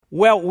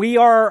Well, we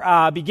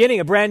are beginning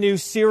a brand new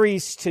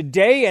series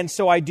today, and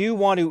so I do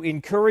want to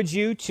encourage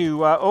you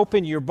to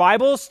open your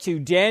Bibles to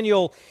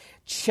Daniel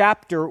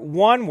chapter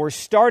 1. We're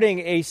starting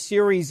a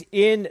series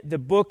in the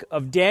book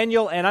of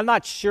Daniel, and I'm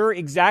not sure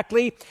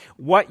exactly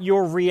what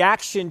your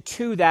reaction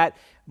to that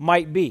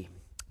might be.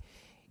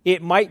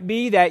 It might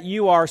be that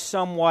you are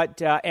somewhat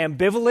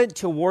ambivalent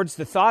towards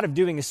the thought of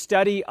doing a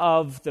study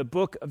of the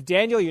book of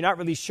Daniel. You're not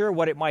really sure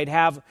what it might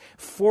have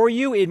for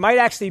you. It might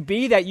actually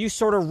be that you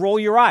sort of roll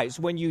your eyes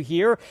when you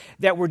hear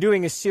that we're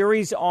doing a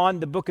series on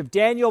the book of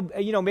Daniel.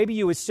 You know, maybe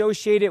you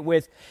associate it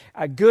with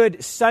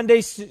good Sunday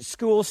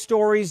school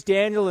stories,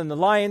 Daniel in the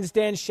lion's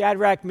den,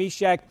 Shadrach,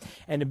 Meshach,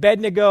 and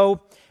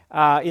Abednego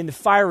in the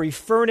fiery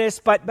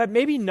furnace, but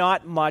maybe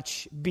not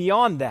much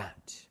beyond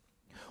that.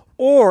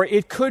 Or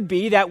it could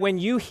be that when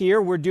you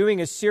hear we're doing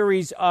a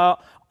series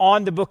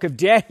on the book of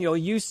Daniel,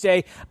 you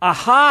say,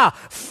 aha,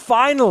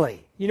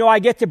 finally. You know, I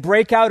get to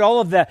break out all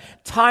of the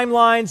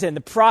timelines and the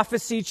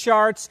prophecy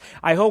charts.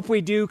 I hope we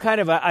do kind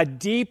of a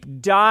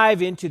deep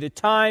dive into the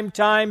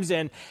times,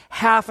 and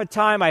half a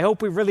time. I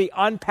hope we really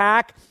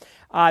unpack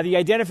the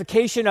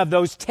identification of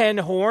those 10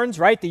 horns,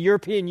 right? The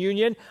European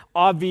Union,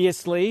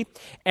 obviously,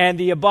 and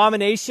the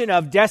abomination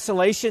of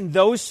desolation,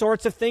 those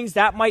sorts of things.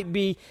 That might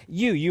be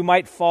you. You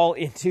might fall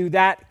into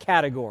that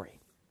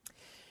category.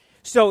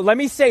 So let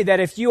me say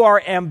that if you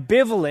are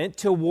ambivalent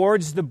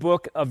towards the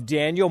book of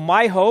Daniel,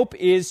 my hope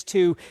is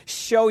to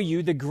show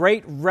you the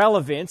great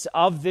relevance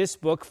of this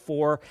book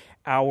for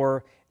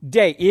our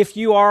day. If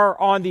you are,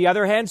 on the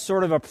other hand,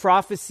 sort of a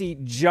prophecy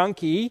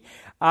junkie,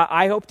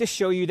 I hope to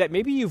show you that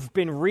maybe you've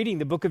been reading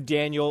the book of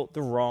Daniel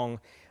the wrong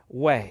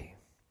way.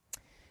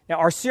 Now,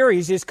 our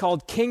series is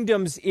called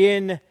Kingdoms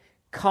in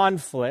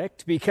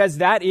Conflict because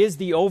that is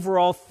the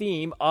overall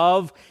theme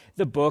of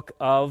the book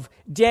of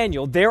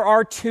Daniel. There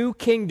are two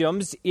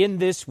kingdoms in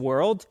this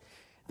world,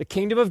 the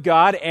kingdom of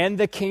God and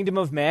the kingdom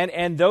of man,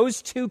 and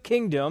those two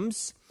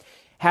kingdoms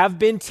have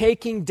been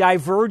taking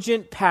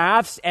divergent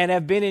paths and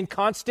have been in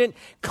constant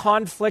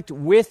conflict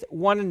with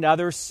one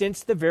another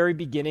since the very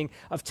beginning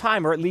of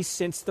time, or at least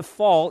since the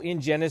fall in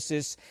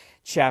Genesis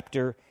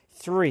chapter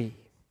 3.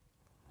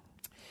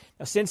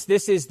 Now, since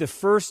this is the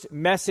first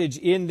message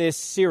in this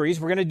series,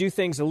 we're going to do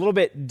things a little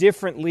bit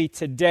differently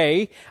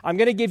today. I'm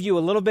going to give you a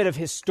little bit of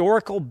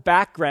historical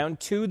background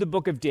to the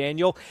book of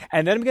Daniel,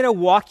 and then I'm going to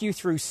walk you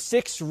through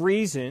 6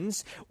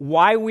 reasons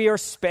why we are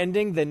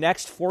spending the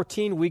next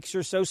 14 weeks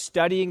or so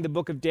studying the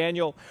book of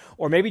Daniel,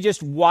 or maybe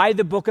just why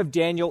the book of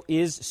Daniel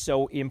is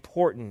so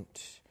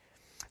important.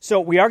 So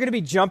we are going to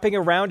be jumping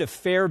around a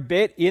fair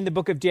bit in the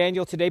book of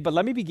Daniel today, but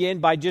let me begin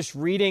by just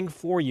reading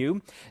for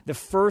you the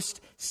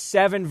first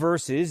 7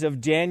 verses of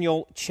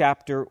Daniel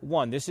chapter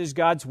 1. This is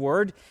God's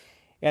word,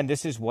 and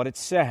this is what it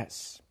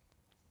says.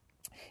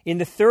 In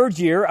the 3rd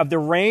year of the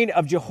reign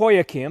of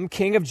Jehoiakim,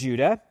 king of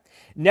Judah,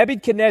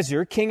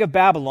 Nebuchadnezzar, king of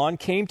Babylon,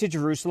 came to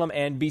Jerusalem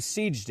and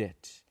besieged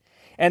it.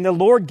 And the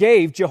Lord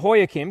gave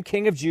Jehoiakim,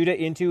 king of Judah,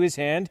 into his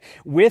hand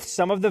with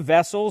some of the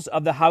vessels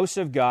of the house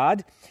of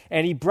God,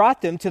 and he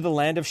brought them to the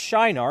land of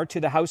Shinar,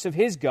 to the house of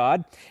his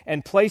God,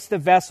 and placed the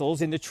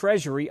vessels in the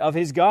treasury of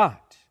his God.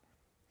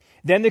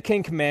 Then the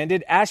king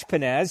commanded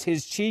Ashpenaz,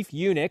 his chief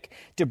eunuch,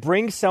 to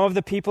bring some of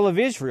the people of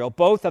Israel,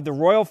 both of the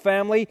royal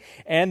family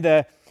and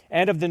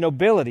of the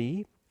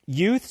nobility,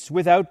 youths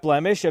without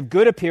blemish, of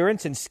good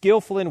appearance and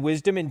skillful in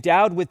wisdom,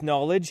 endowed with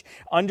knowledge,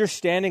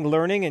 understanding,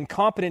 learning, and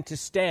competent to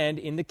stand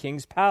in the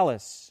king's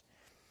palace,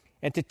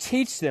 and to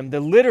teach them the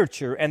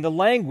literature and the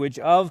language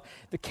of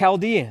the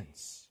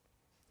Chaldeans.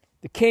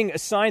 The king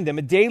assigned them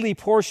a daily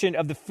portion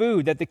of the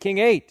food that the king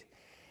ate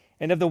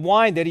and of the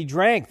wine that he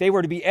drank. They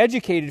were to be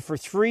educated for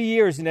 3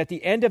 years, and at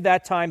the end of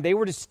that time they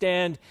were to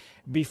stand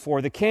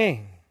before the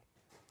king.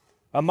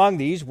 Among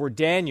these were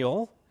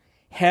Daniel,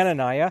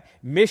 Hananiah,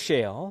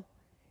 Mishael,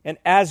 and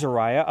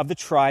Azariah of the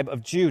tribe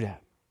of Judah.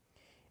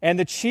 And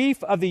the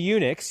chief of the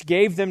eunuchs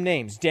gave them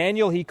names.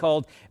 Daniel he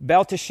called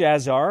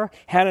Belteshazzar,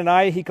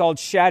 Hananiah he called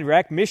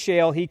Shadrach,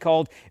 Mishael he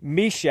called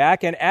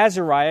Meshach, and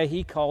Azariah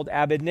he called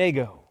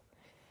Abednego.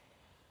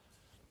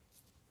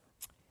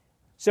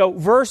 So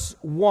verse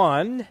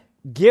 1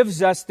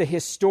 gives us the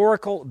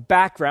historical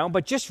background,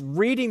 but just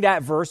reading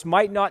that verse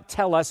might not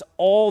tell us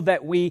all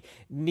that we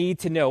need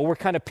to know. We're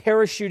kind of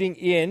parachuting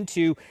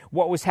into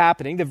what was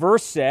happening. The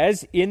verse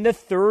says, in the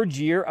 3rd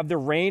year of the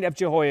reign of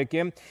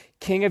Jehoiakim,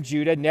 king of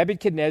Judah,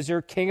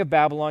 Nebuchadnezzar, king of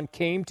Babylon,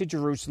 came to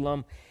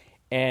Jerusalem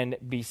and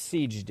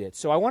besieged it.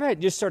 So I want to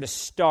just sort of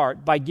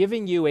start by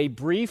giving you a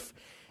brief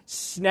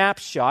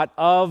snapshot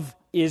of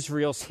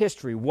Israel's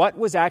history. What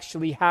was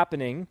actually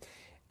happening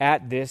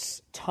at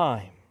this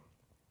time?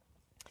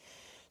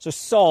 So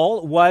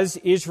Saul was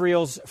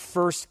Israel's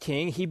first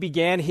king. He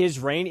began his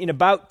reign in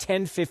about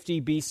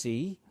 1050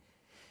 BC.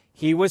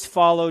 He was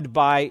followed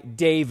by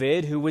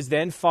David, who was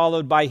then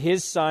followed by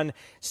his son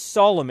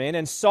Solomon.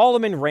 And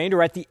Solomon reigned,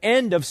 or at the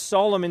end of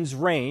Solomon's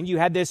reign, you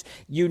had this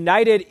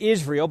united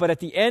Israel, but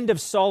at the end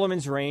of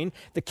Solomon's reign,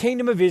 the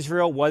kingdom of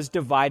Israel was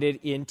divided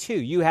in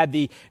two. You had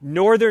the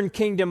northern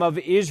kingdom of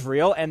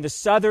Israel and the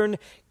southern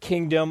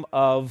kingdom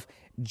of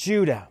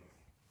Judah.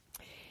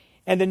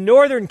 And the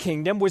northern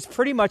kingdom was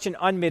pretty much an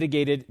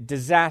unmitigated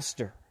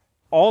disaster.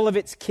 All of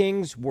its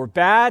kings were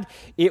bad.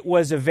 It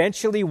was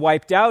eventually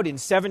wiped out in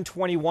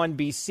 721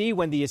 BC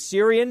when the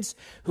Assyrians,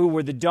 who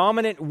were the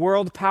dominant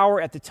world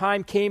power at the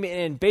time, came in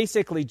and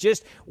basically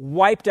just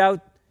wiped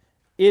out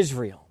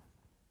Israel.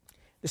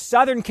 The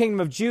southern kingdom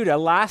of Judah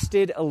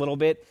lasted a little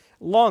bit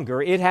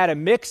longer. It had a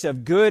mix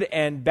of good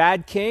and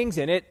bad kings,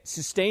 and it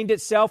sustained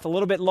itself a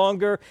little bit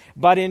longer.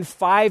 But in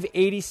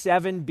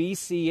 587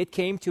 BC, it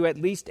came to at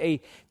least a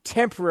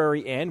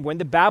temporary end when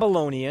the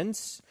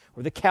Babylonians,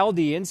 or the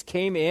Chaldeans,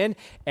 came in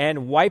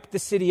and wiped the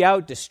city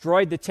out,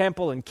 destroyed the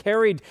temple, and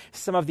carried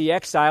some of the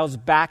exiles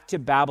back to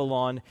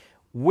Babylon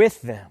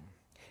with them.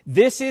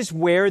 This is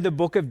where the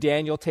book of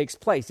Daniel takes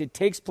place. It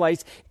takes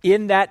place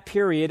in that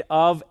period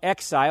of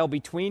exile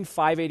between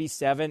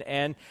 587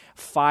 and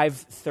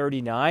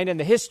 539. And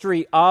the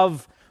history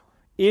of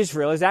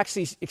Israel is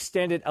actually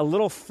extended a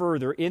little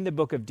further in the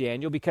book of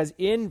Daniel, because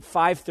in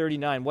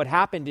 539, what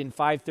happened in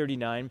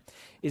 539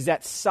 is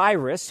that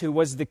Cyrus, who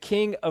was the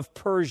king of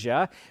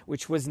Persia,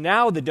 which was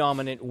now the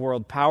dominant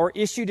world power,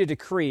 issued a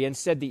decree and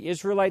said the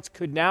Israelites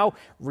could now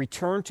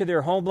return to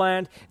their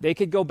homeland. They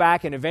could go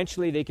back, and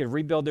eventually they could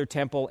rebuild their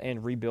temple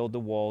and rebuild the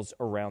walls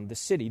around the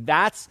city.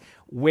 That's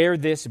where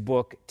this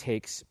book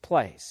takes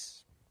place.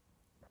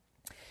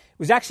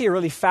 It was actually a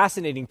really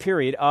fascinating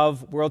period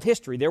of world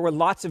history. There were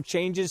lots of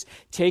changes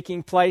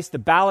taking place. The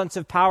balance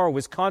of power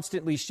was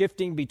constantly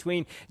shifting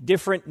between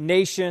different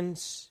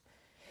nations.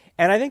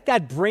 And I think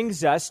that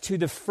brings us to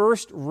the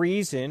first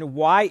reason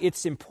why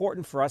it's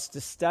important for us to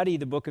study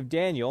the book of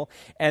Daniel,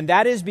 and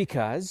that is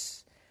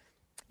because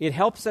it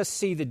helps us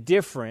see the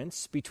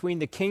difference between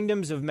the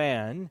kingdoms of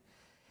man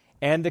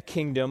and the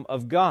kingdom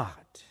of God.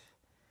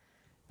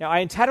 Now,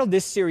 I entitled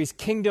this series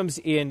Kingdoms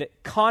in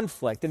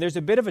Conflict, and there's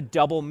a bit of a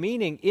double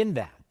meaning in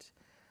that.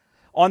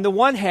 On the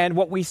one hand,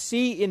 what we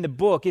see in the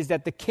book is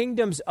that the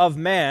kingdoms of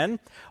man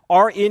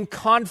are in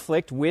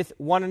conflict with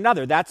one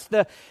another. That's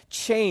the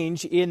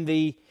change in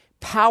the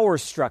power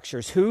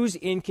structures. Who's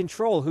in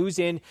control? Who's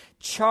in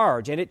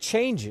charge? And it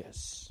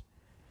changes.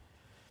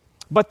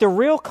 But the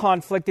real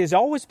conflict is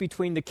always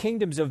between the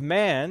kingdoms of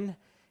man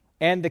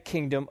and the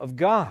kingdom of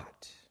God.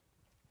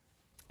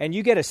 And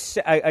you get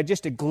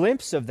just a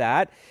glimpse of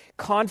that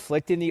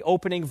conflict in the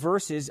opening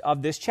verses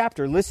of this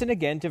chapter. Listen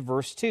again to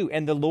verse 2.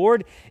 And the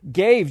Lord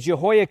gave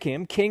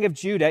Jehoiakim, king of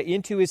Judah,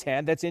 into his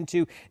hand, that's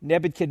into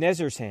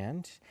Nebuchadnezzar's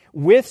hand,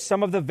 with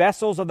some of the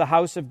vessels of the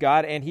house of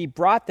God, and he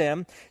brought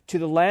them to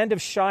the land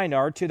of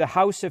Shinar, to the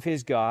house of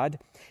his God,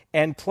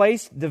 and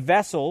placed the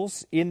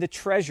vessels in the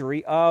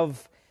treasury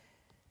of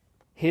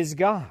his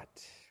God.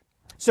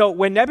 So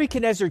when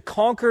Nebuchadnezzar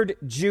conquered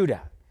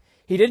Judah,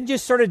 he didn't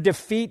just sort of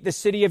defeat the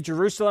city of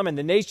Jerusalem and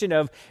the nation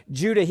of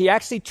Judah. He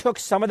actually took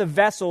some of the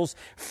vessels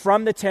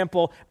from the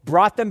temple,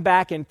 brought them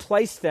back, and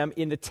placed them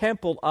in the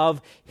temple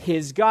of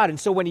his God. And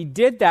so when he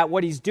did that,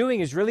 what he's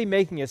doing is really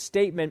making a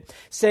statement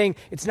saying,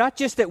 it's not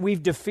just that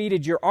we've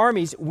defeated your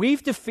armies,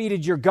 we've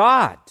defeated your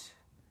God.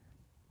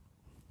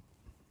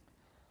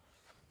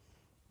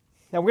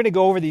 Now, we're going to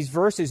go over these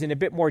verses in a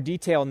bit more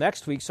detail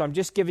next week, so I'm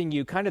just giving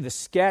you kind of the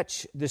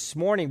sketch this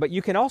morning. But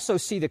you can also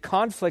see the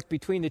conflict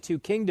between the two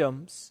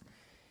kingdoms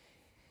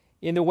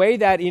in the way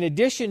that in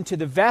addition to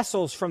the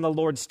vessels from the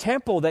Lord's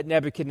temple that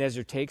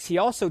Nebuchadnezzar takes, he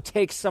also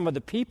takes some of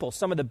the people,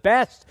 some of the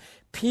best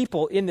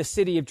people in the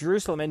city of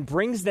Jerusalem, and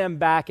brings them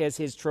back as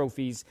his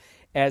trophies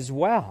as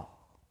well.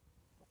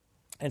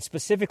 And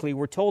specifically,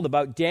 we're told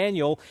about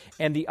Daniel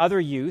and the other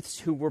youths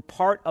who were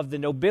part of the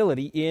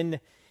nobility in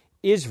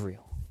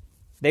Israel.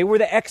 They were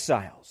the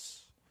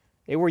exiles.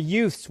 They were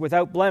youths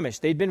without blemish.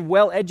 They'd been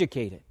well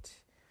educated.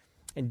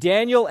 And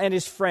Daniel and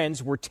his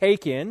friends were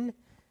taken.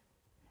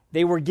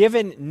 They were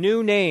given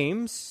new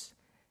names,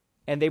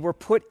 and they were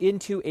put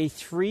into a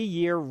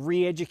 3-year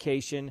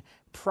re-education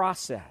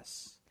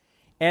process.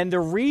 And the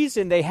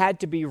reason they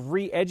had to be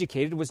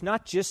re-educated was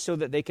not just so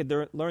that they could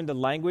learn the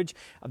language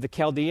of the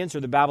Chaldeans or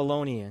the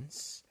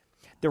Babylonians.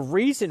 The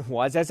reason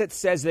was, as it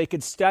says, they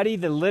could study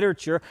the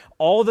literature,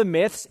 all the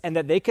myths, and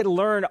that they could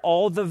learn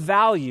all the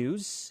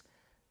values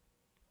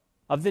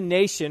of the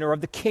nation or of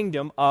the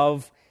kingdom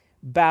of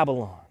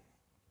Babylon.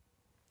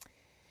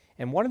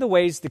 And one of the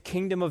ways the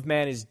kingdom of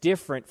man is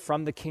different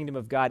from the kingdom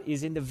of God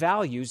is in the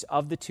values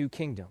of the two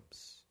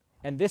kingdoms.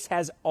 And this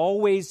has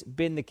always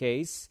been the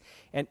case,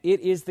 and it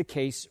is the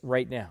case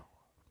right now.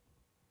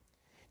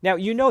 Now,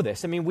 you know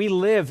this. I mean, we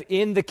live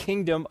in the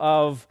kingdom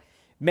of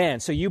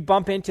man, so you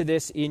bump into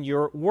this in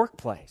your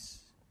workplace.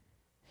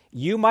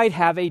 You might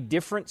have a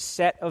different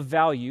set of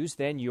values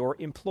than your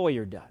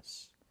employer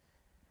does.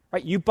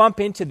 Right? You bump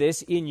into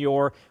this in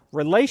your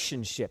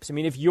relationships. I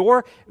mean, if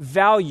your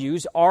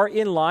values are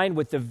in line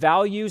with the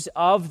values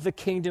of the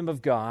kingdom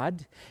of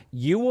God,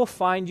 you will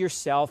find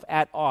yourself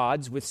at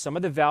odds with some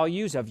of the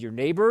values of your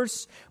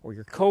neighbors or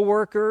your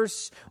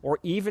coworkers or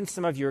even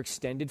some of your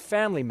extended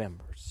family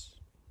members.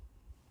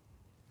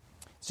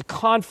 It's a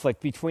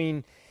conflict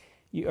between,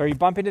 or you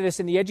bump into this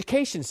in the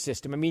education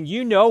system. I mean,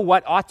 you know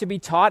what ought to be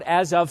taught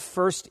as of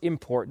first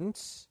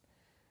importance.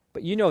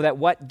 But you know that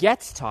what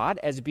gets taught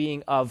as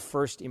being of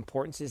first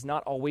importance is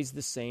not always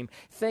the same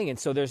thing. And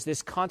so there's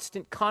this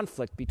constant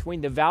conflict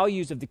between the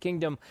values of the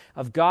kingdom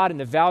of God and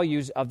the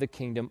values of the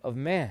kingdom of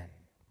man.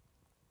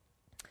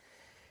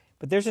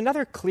 But there's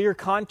another clear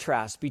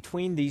contrast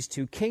between these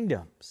two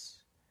kingdoms.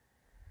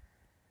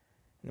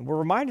 And we're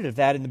reminded of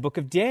that in the book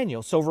of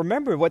Daniel. So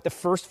remember what the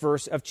first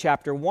verse of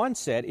chapter 1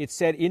 said. It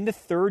said, "In the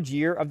 3rd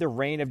year of the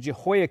reign of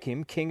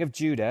Jehoiakim, king of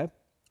Judah,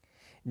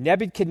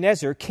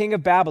 Nebuchadnezzar, king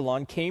of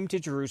Babylon, came to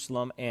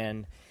Jerusalem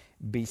and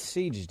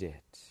besieged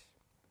it."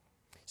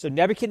 So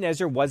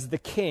Nebuchadnezzar was the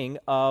king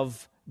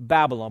of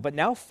Babylon. But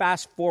now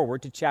fast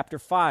forward to chapter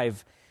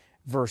 5,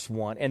 verse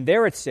 1. And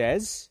there it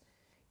says,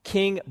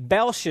 "King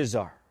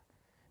Belshazzar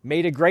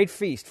made a great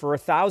feast for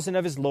 1,000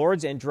 of his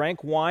lords and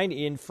drank wine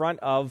in front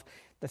of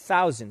the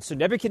 1,000." So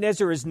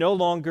Nebuchadnezzar is no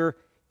longer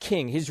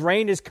king. His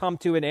reign has come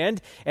to an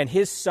end, and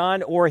his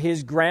son or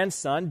his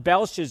grandson,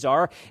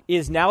 Belshazzar,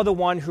 is now the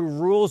one who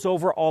rules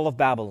over all of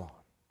Babylon.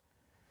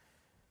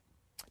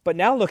 But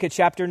now look at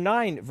chapter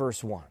 9,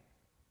 verse 1.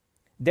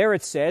 There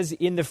it says,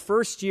 "In the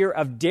 1st year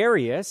of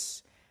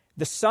Darius,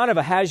 the son of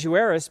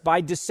Ahasuerus,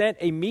 by descent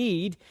a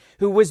Mede,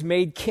 who was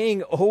made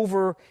king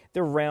over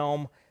the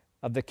realm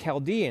of the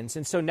Chaldeans."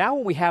 And so now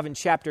what we have in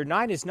chapter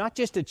 9 is not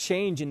just a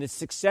change in the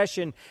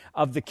succession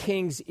of the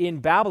kings in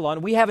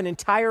Babylon. We have an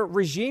entire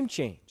regime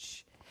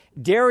change.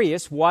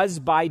 Darius was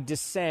by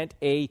descent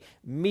a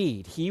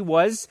Mede. He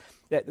was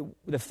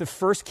the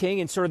first king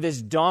in sort of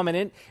this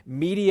dominant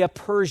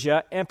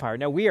Media-Persia empire.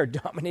 Now we are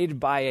dominated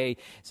by a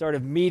sort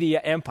of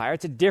Media empire.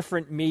 It's a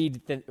different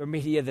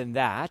Media than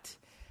that.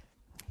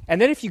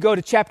 And then if you go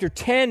to chapter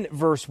 10,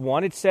 verse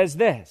 1, it says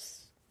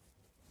this,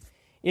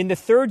 "In the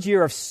 3rd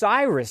year of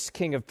Cyrus,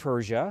 king of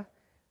Persia,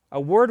 a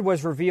word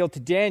was revealed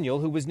to Daniel,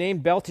 who was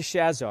named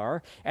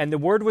Belteshazzar, and the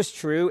word was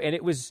true, and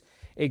it was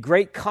a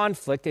great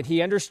conflict, and he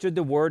understood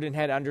the word and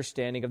had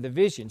understanding of the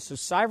vision." So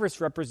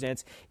Cyrus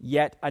represents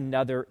yet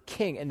another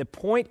king. And the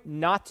point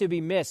not to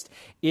be missed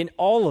in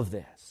all of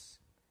this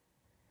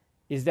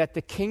is that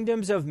the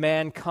kingdoms of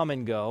man come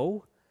and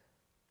go,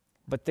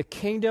 but the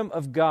kingdom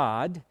of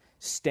God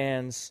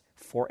stands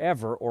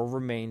forever or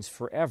remains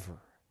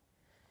forever.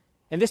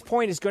 And this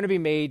point is going to be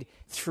made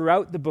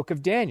throughout the book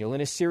of Daniel in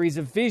a series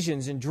of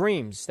visions and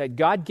dreams that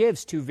God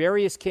gives to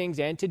various kings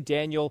and to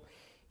Daniel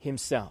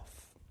himself.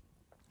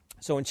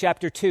 So in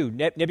chapter 2,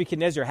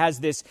 Nebuchadnezzar has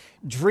this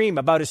dream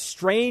about a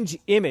strange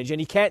image,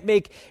 and he can't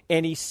make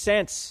any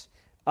sense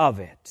of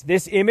it.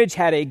 This image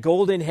had a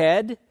golden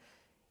head.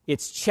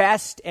 Its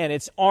chest and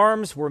its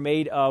arms were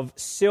made of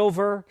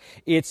silver.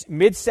 Its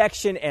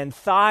midsection and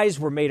thighs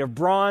were made of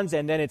bronze,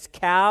 and then its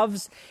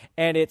calves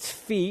and its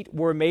feet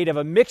were made of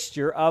a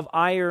mixture of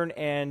iron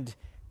and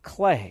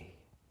clay.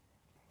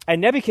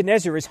 And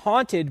Nebuchadnezzar is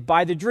haunted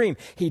by the dream.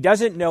 He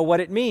doesn't know what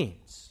it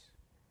means.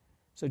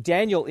 So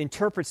Daniel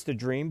interprets the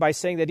dream by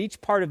saying that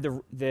each part of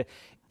the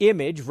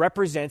image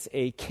represents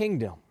a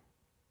kingdom.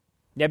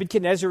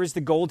 Nebuchadnezzar is the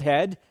gold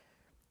head,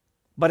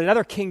 but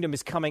another kingdom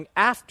is coming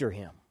after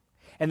him.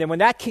 And then when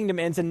that kingdom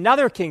ends,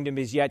 another kingdom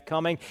is yet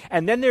coming.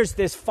 And then there's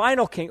this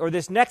final king, or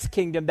this next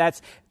kingdom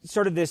that's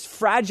sort of this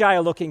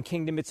fragile-looking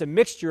kingdom. It's a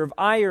mixture of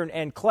iron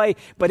and clay,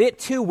 but it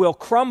too will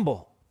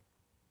crumble.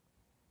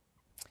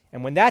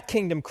 And when that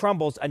kingdom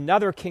crumbles,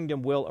 another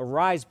kingdom will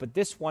arise, but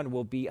this one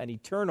will be an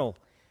eternal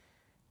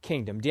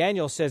kingdom.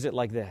 Daniel says it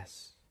like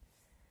this,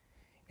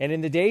 "And in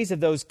the days of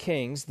those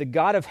kings, the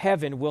God of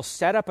heaven will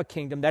set up a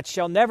kingdom that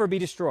shall never be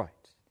destroyed.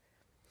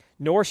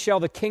 Nor shall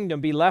the kingdom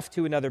be left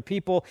to another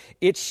people.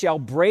 It shall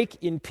break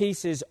in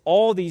pieces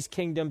all these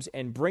kingdoms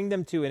and bring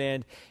them to an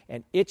end,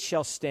 and it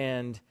shall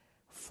stand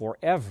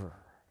forever."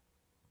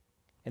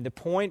 And the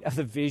point of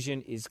the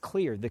vision is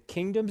clear. The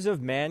kingdoms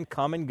of man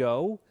come and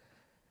go,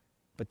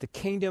 but the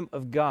kingdom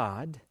of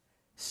God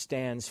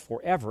stands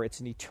forever. It's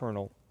an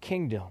eternal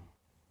kingdom.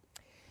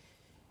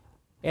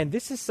 And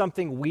this is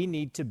something we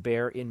need to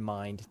bear in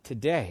mind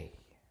today.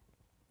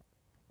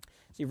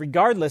 See,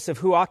 regardless of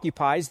who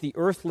occupies the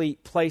earthly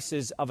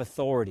places of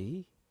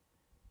authority,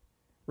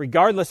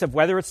 regardless of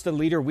whether it's the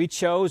leader we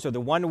chose or the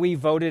one we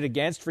voted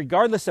against,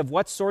 regardless of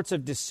what sorts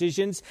of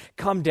decisions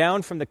come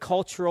down from the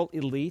cultural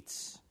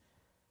elites,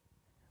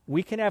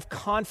 we can have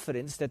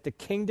confidence that the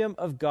kingdom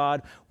of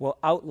God will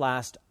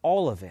outlast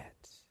all of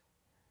it.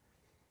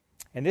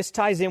 And this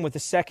ties in with the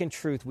second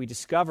truth we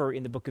discover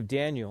in the book of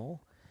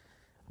Daniel,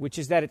 which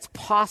is that it's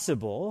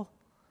possible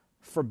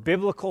for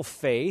biblical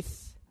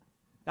faith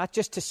not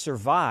just to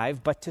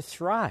survive, but to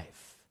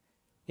thrive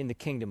in the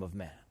kingdom of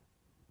man.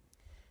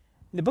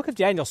 The book of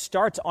Daniel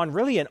starts on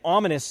really an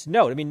ominous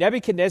note. I mean,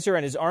 Nebuchadnezzar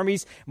and his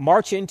armies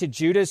march into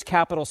Judah's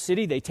capital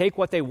city. They take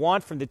what they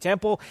want from the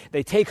temple.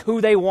 They take who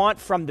they want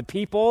from the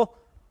people.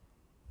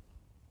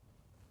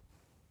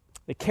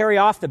 They carry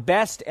off the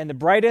best and the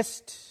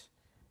brightest.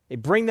 They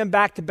bring them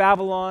back to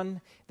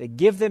Babylon. They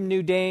give them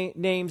new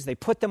names. They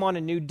put them on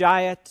a new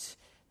diet.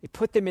 They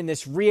put them in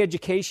this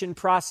re-education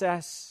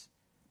process.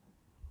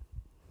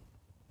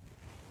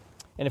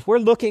 And if we're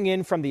looking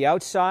in from the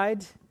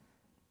outside,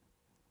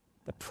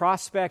 the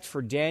prospect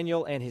for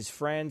Daniel and his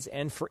friends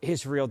and for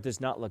Israel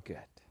does not look good.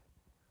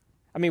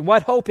 I mean,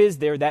 what hope is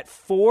there that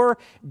 4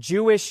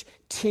 Jewish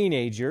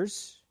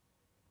teenagers,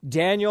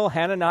 Daniel,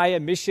 Hananiah,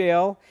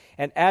 Mishael,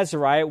 and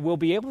Azariah, will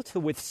be able to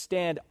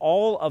withstand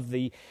all of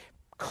the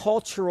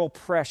cultural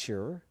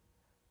pressure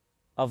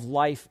of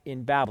life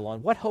in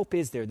Babylon? What hope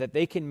is there that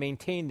they can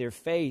maintain their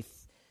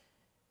faith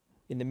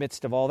in the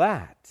midst of all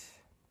that?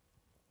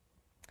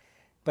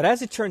 But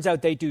as it turns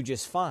out, they do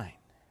just fine.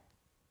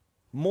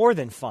 More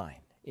than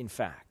fine, in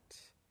fact.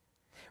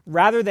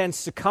 Rather than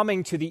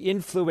succumbing to the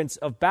influence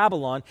of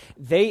Babylon,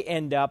 they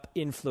end up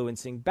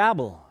influencing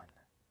Babylon.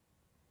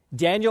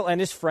 Daniel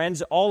and his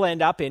friends all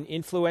end up in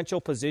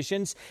influential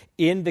positions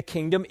in the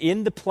kingdom,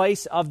 in the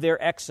place of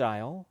their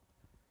exile.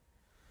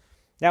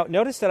 Now,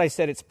 notice that I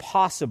said it's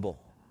possible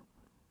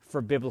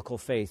for biblical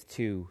faith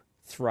to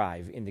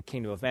thrive in the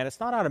kingdom of man. It's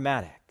not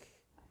automatic.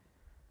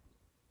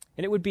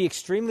 And it would be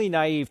extremely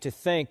naive to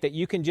think that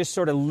you can just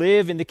sort of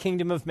live in the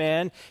kingdom of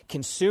man,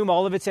 consume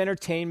all of its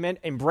entertainment,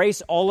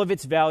 embrace all of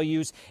its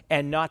values,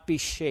 and not be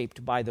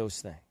shaped by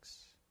those things.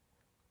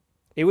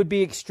 It would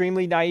be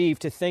extremely naive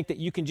to think that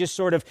you can just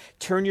sort of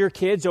turn your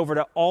kids over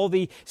to all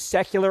the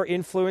secular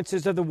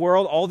influences of the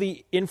world, all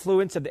the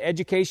influence of the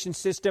education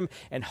system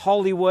and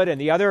Hollywood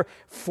and the other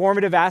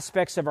formative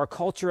aspects of our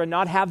culture, and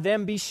not have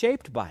them be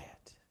shaped by it.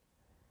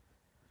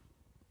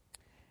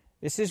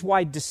 This is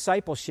why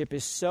discipleship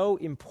is so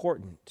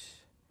important.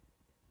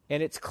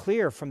 And it's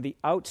clear from the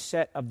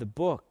outset of the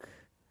book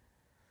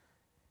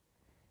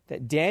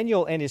that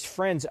Daniel and his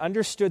friends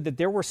understood that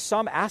there were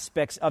some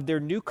aspects of their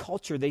new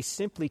culture they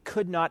simply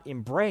could not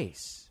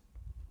embrace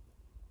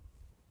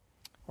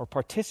or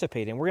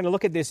participate in. We're going to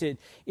look at this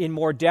in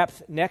more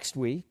depth next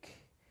week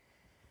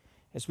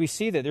as we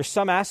see that there's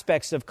some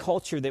aspects of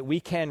culture that we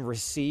can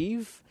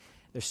receive.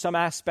 There's some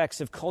aspects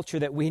of culture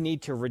that we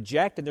need to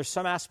reject, and there's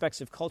some aspects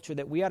of culture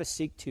that we ought to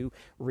seek to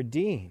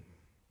redeem.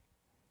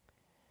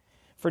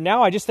 For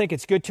now, I just think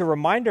it's good to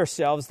remind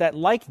ourselves that,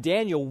 like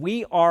Daniel,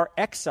 we are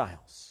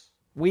exiles.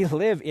 We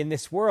live in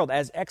this world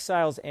as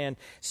exiles and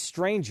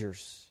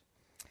strangers.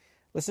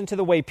 Listen to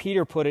the way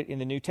Peter put it in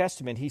the New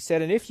Testament. He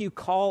said, "And if you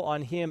call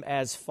on him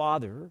as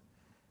Father,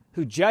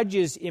 who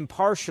judges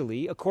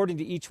impartially according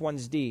to each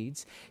one's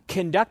deeds,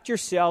 conduct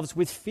yourselves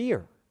with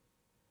fear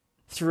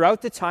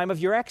throughout the time of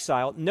your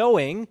exile,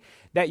 knowing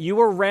that you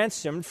were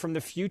ransomed from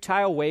the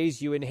futile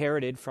ways you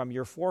inherited from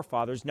your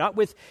forefathers, not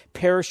with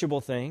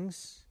perishable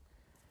things,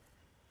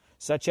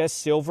 such as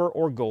silver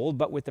or gold,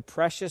 but with the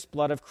precious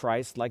blood of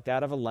Christ, like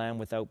that of a lamb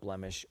without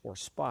blemish or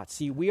spot."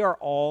 See, we are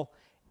all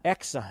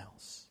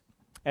exiles.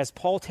 As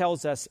Paul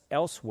tells us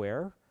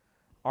elsewhere,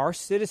 our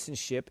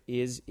citizenship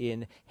is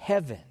in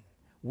heaven.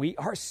 We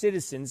are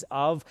citizens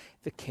of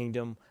the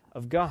kingdom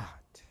of God.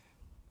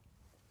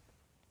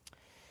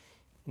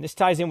 And this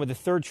ties in with the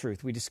third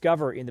truth we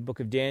discover in the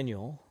book of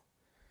Daniel.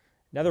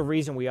 Another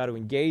reason we ought to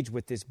engage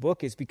with this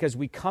book is because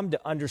we come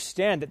to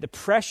understand that the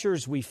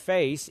pressures we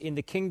face in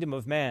the kingdom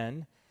of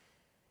man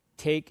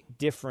take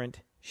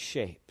different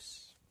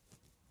shapes.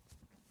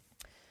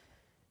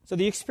 So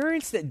the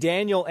experience that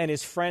Daniel and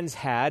his friends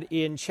had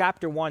in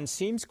chapter 1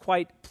 seems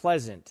quite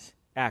pleasant,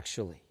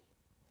 actually.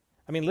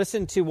 I mean,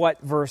 listen to what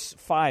verse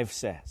 5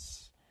 says.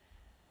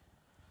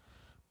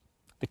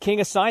 The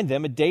king assigned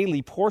them a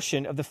daily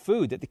portion of the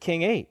food that the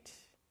king ate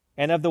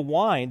and of the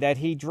wine that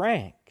he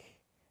drank.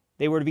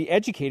 They were to be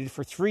educated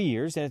for 3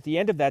 years, and at the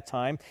end of that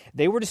time,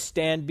 they were to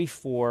stand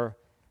before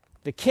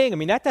the king. I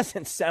mean, that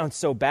doesn't sound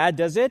so bad,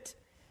 does it?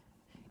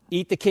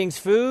 Eat the king's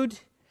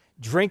food,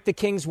 drink the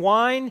king's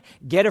wine,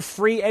 get a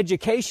free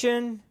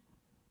education.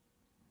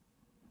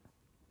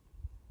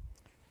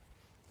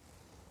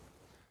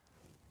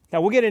 Now,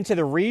 we'll get into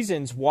the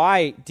reasons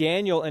why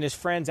Daniel and his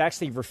friends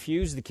actually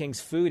refused the king's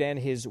food and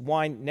his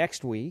wine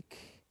next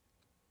week.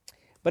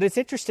 But it's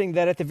interesting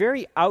that at the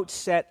very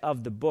outset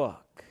of the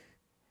book,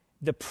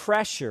 the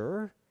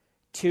pressure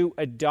to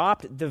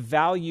adopt the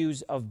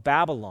values of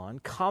Babylon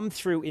come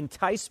through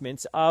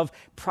enticements of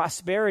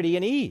prosperity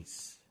and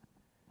ease.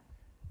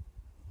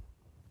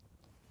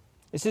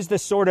 This is the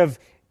sort of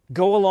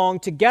go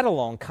along to get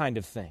along kind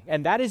of thing.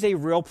 And that is a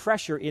real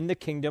pressure in the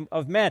kingdom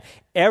of man.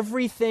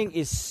 Everything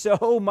is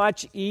so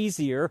much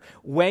easier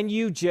when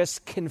you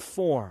just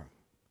conform.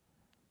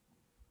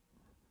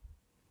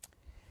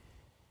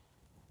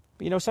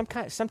 But you know,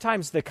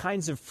 sometimes the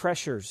kinds of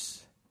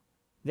pressures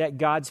that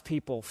God's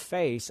people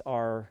face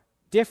are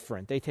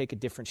different. They take a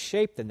different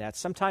shape than that.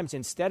 Sometimes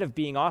instead of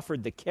being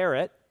offered the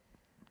carrot,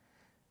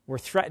 we're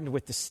threatened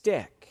with the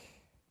stick.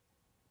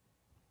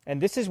 And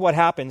this is what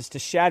happens to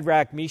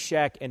Shadrach,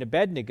 Meshach, and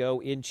Abednego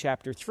in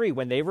chapter 3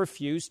 when they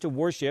refuse to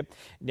worship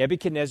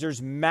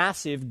Nebuchadnezzar's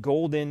massive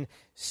golden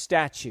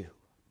statue.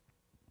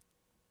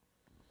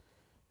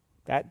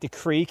 That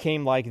decree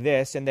came like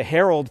this, and the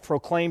herald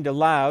proclaimed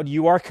aloud,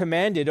 "You are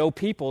commanded, O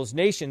peoples,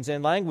 nations,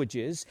 and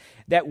languages,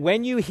 that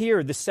when you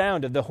hear the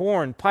sound of the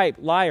horn, pipe,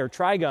 lyre,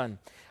 trigon,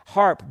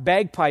 harp,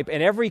 bagpipe,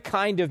 and every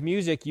kind of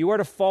music, you are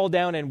to fall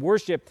down and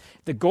worship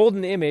the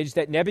golden image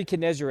that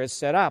Nebuchadnezzar has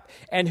set up.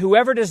 And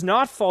whoever does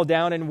not fall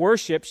down and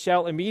worship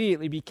shall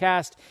immediately be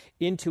cast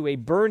into a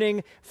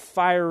burning,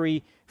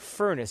 fiery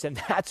furnace.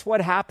 And that's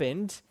what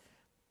happened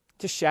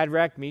to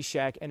Shadrach,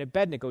 Meshach, and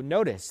Abednego.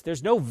 Notice,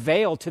 there's no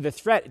veil to the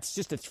threat. It's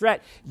just a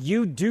threat.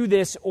 You do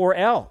this or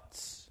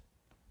else.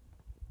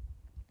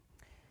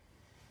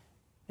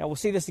 Now, we'll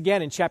see this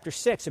again in chapter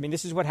 6. I mean,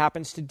 this is what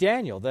happens to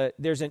Daniel.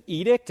 There's an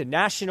edict, a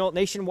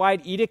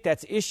nationwide edict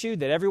that's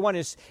issued that everyone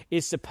is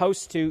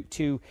supposed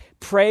to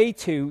pray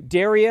to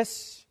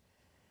Darius.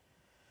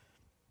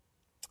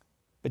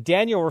 But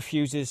Daniel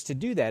refuses to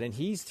do that, and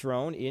he's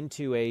thrown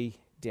into a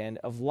den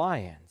of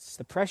lions.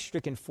 The pressure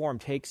to conform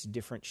takes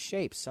different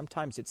shapes.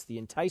 Sometimes it's the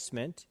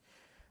enticement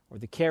or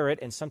the carrot,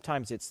 and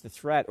sometimes it's the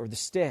threat or the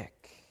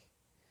stick.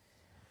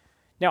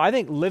 Now, I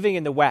think living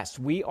in the West,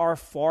 we are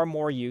far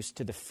more used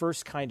to the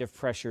first kind of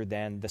pressure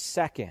than the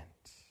second.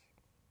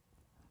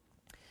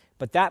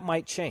 But that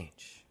might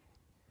change.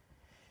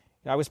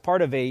 I was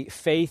part of a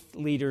faith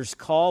leaders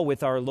call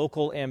with our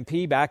local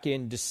MP back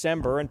in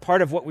December, and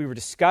part of what we were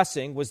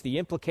discussing was the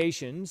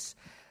implications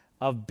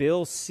of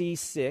Bill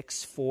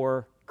C-6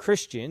 for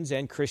Christians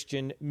and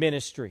Christian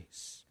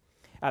ministries.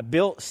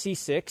 Bill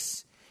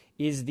C-6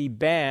 is the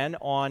ban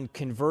on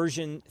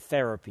conversion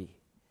therapy.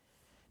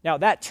 Now,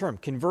 that term,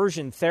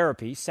 conversion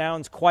therapy,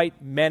 sounds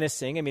quite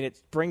menacing. I mean,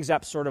 it brings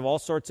up sort of all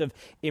sorts of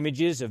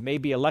images of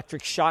maybe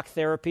electric shock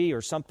therapy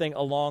or something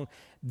along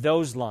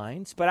those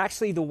lines. But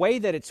actually, the way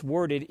that it's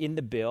worded in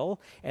the bill,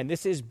 and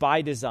this is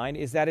by design,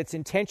 is that it's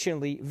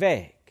intentionally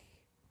vague.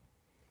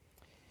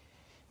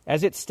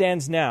 As it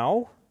stands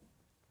now,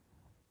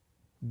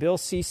 Bill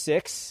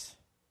C-6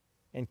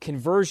 and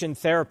conversion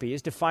therapy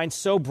is defined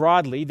so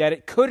broadly that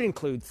it could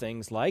include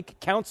things like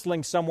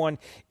counseling someone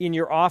in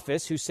your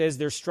office who says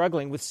they're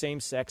struggling with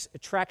same-sex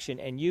attraction,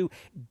 and you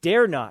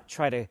dare not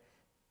try to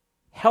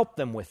help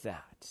them with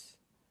that.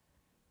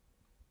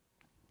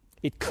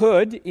 It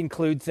could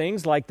include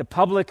things like the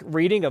public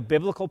reading of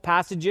biblical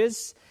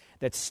passages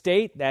that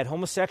state that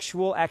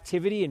homosexual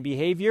activity and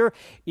behavior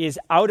is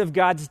out of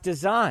God's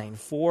design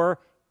for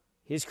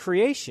His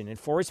creation and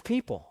for His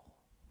people.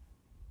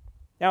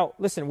 Now,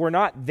 listen, we're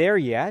not there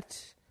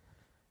yet,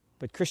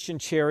 but Christian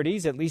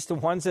charities, at least the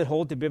ones that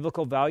hold to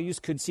biblical values,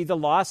 could see the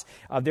loss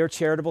of their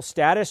charitable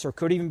status or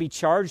could even be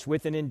charged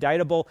with an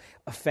indictable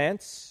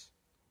offense.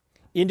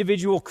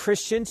 Individual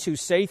Christians who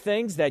say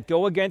things that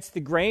go against the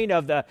grain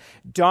of the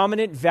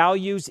dominant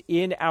values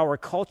in our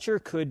culture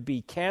could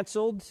be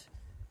canceled.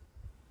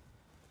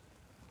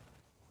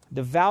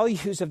 The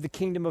values of the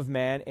kingdom of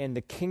man and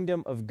the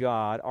kingdom of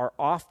God are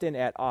often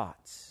at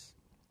odds.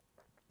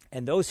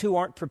 And those who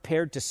aren't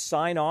prepared to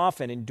sign off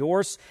and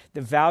endorse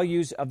the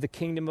values of the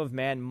kingdom of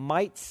man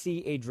might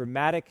see a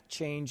dramatic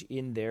change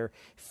in their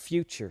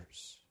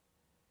futures.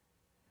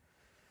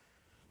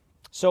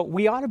 So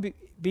we ought to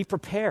be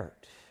prepared,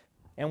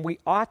 and we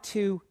ought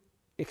to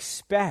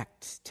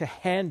expect to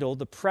handle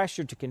the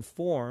pressure to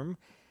conform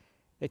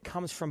that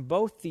comes from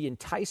both the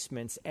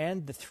enticements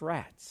and the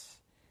threats.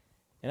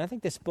 And I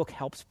think this book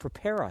helps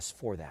prepare us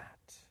for that.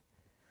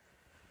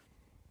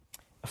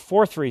 A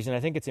fourth reason I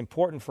think it's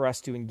important for us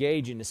to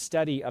engage in the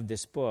study of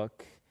this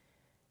book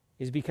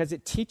is because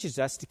it teaches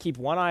us to keep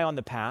one eye on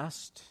the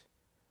past,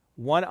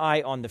 one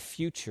eye on the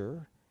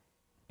future,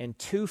 and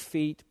 2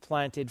 feet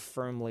planted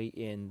firmly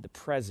in the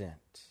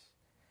present.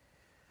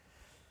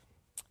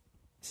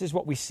 This is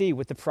what we see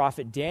with the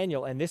prophet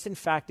Daniel, and this, in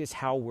fact, is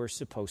how we're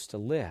supposed to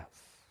live.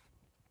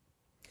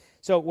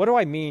 So what do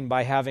I mean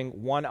by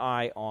having one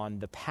eye on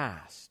the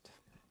past?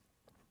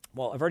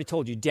 Well, I've already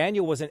told you,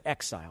 Daniel was in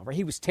exile, right?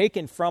 He was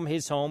taken from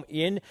his home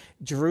in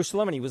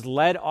Jerusalem, and he was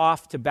led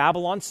off to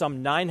Babylon,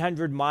 some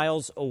 900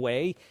 miles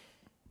away,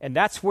 and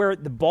that's where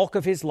the bulk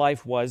of his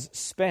life was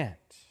spent.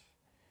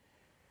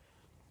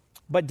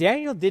 But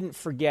Daniel didn't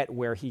forget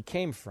where he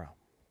came from,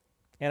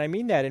 and I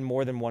mean that in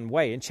more than one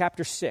way. In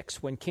chapter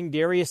 6, when King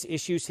Darius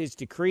issues his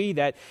decree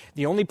that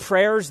the only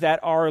prayers that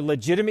are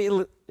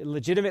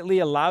legitimately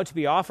allowed to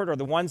be offered are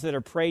the ones that are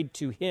prayed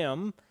to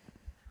him,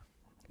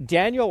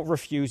 Daniel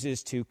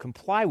refuses to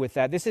comply with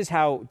that. This is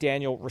how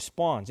Daniel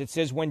responds. It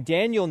says, when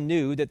Daniel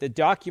knew that the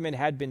document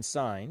had been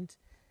signed,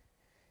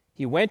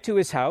 he went to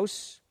his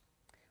house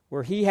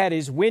where he had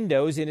his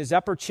windows in his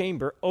upper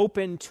chamber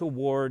open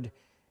toward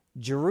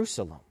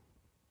Jerusalem.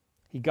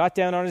 He got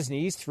down on his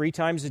knees 3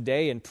 times a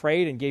day and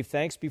prayed and gave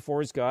thanks before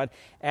his God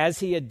as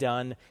he had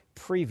done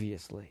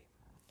previously.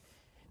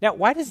 Now,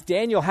 why does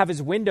Daniel have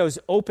his windows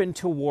open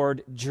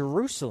toward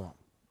Jerusalem?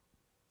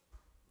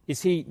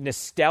 Is he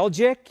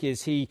nostalgic?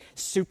 Is he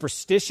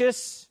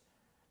superstitious?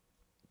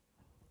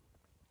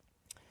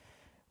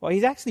 Well,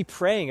 he's actually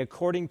praying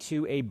according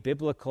to a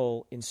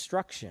biblical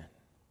instruction.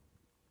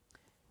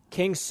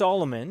 King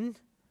Solomon,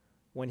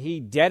 when he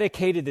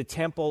dedicated the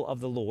temple of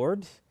the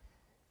Lord,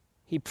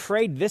 he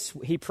prayed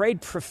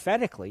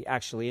prophetically,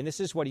 actually, and this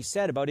is what he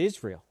said about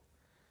Israel.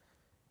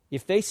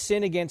 If they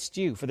sin against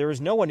you, for there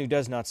is no one who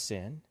does not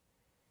sin,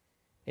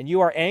 and you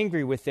are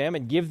angry with them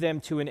and give them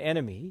to an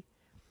enemy,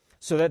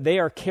 so that they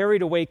are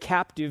carried away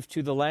captive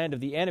to the land of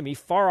the enemy,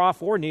 far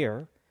off or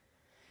near.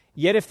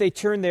 Yet if they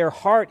turn their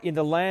heart in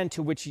the land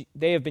to which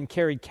they have been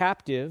carried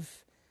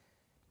captive,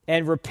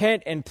 and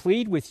repent and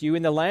plead with you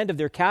in the land of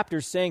their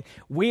captors, saying,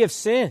 we have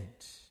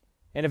sinned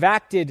and have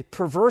acted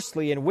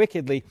perversely and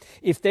wickedly,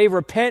 if they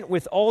repent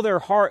with all their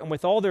heart and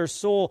with all their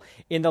soul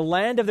in the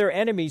land of their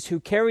enemies who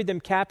carried them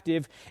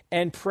captive,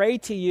 and pray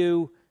to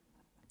you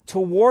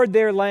toward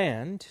their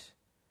land,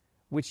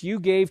 which you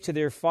gave to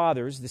their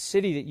fathers, the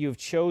city that you have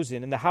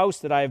chosen, and the house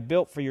that I have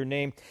built for your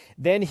name,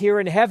 then hear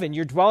in heaven,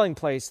 your dwelling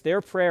place, their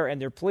prayer and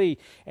their plea,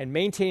 and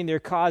maintain their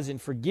cause, and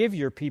forgive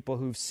your people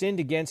who've sinned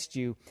against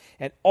you,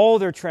 and all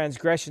their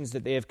transgressions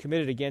that they have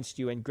committed against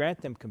you, and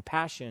grant them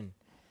compassion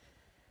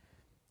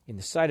in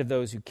the sight of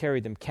those who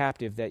carried them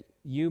captive, that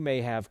you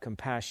may have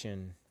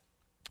compassion,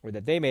 or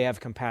that they may have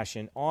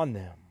compassion on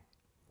them.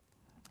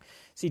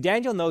 See,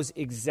 Daniel knows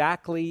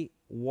exactly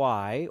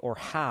why or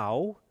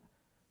how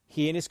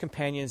he and his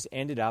companions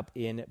ended up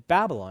in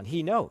Babylon.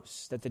 He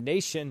knows that the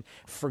nation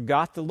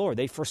forgot the Lord.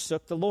 They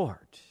forsook the Lord.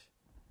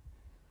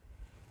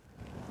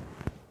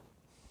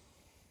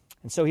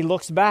 And so he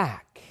looks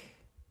back,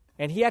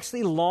 and he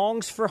actually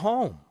longs for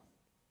home.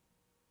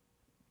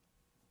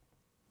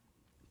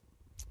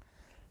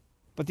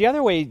 But the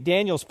other way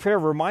Daniel's prayer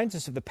reminds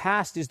us of the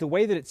past is the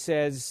way that it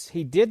says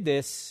he did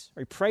this,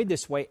 or he prayed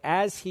this way,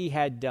 as he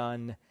had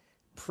done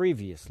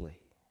previously.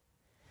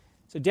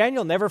 So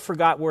Daniel never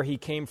forgot where he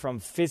came from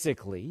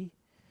physically,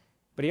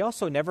 but he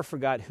also never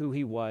forgot who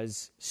he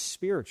was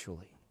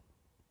spiritually.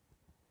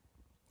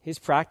 His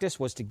practice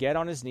was to get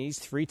on his knees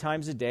 3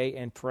 times a day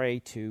and pray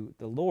to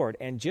the Lord.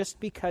 And just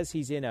because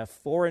he's in a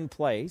foreign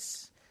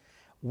place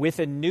with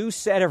a new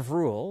set of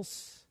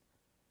rules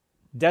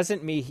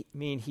doesn't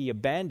mean he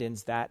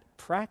abandons that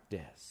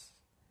practice.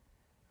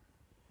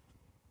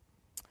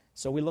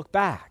 So we look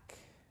back,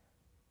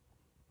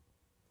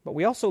 but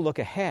we also look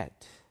ahead.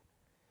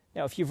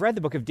 Now, if you've read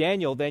the book of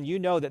Daniel, then you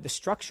know that the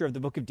structure of the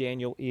book of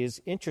Daniel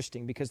is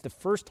interesting, because the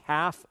first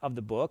half of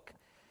the book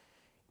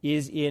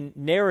is in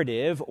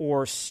narrative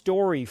or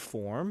story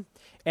form,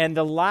 and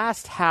the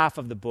last half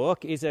of the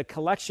book is a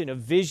collection of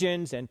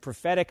visions and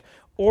prophetic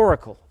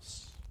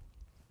oracles.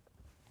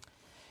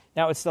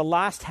 Now, it's the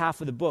last half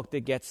of the book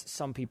that gets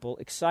some people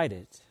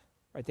excited.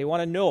 Right? They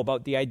want to know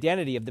about the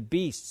identity of the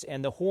beasts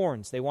and the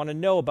horns. They want to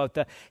know about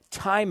the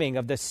timing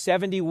of the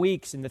 70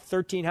 weeks and the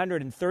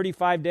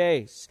 1,335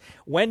 days.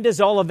 When does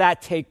all of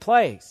that take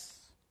place?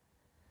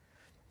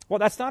 Well,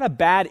 that's not a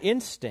bad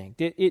instinct.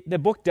 The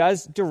book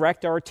does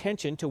direct our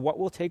attention to what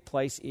will take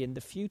place in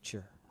the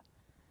future.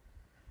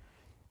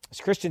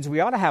 As Christians, we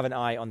ought to have an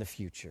eye on the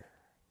future.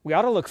 We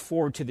ought to look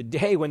forward to the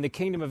day when the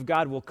kingdom of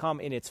God will come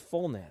in its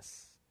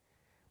fullness.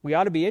 We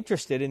ought to be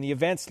interested in the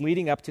events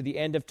leading up to the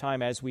end of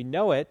time as we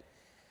know it,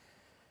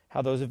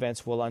 how those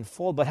events will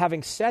unfold. But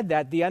having said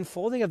that, the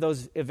unfolding of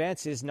those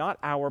events is not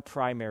our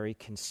primary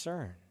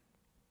concern.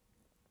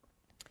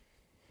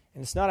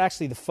 And it's not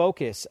actually the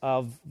focus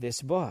of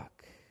this book.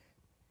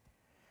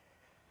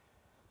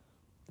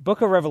 The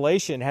book of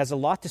Revelation has a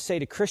lot to say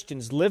to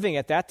Christians living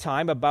at that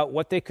time about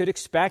what they could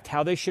expect,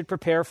 how they should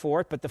prepare for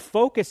it, but the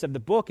focus of the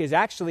book is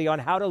actually on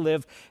how to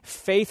live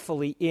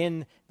faithfully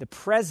in the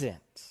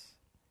present.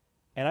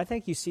 And I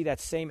think you see that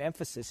same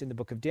emphasis in the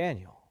book of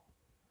Daniel.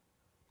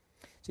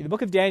 See, the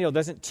book of Daniel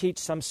doesn't teach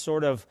some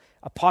sort of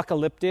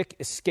apocalyptic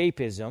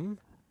escapism.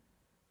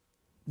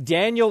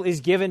 Daniel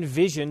is given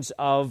visions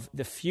of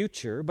the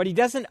future, but he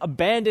doesn't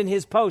abandon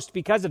his post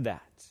because of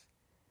that.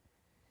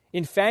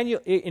 In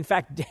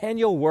fact,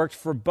 Daniel worked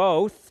for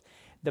both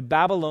the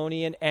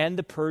Babylonian and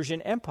the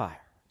Persian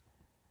Empire.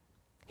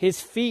 His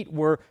feet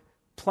were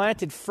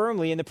planted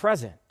firmly in the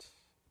present.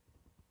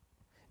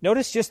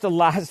 Notice just the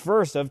last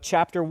verse of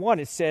chapter 1.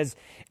 It says,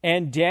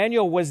 and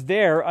Daniel was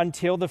there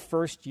until the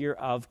first year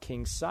of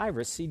King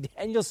Cyrus. See,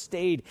 Daniel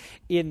stayed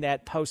in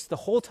that post the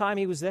whole time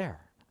he was there.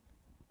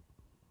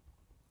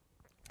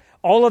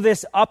 All of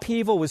this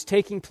upheaval was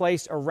taking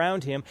place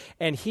around him,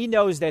 and he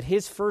knows that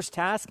his first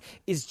task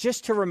is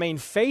just to remain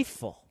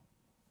faithful.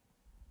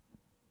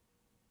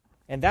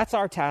 And that's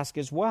our task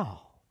as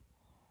well.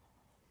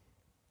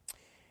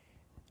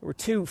 There were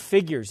 2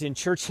 figures in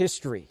church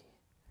history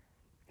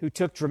who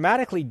took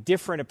dramatically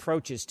different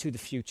approaches to the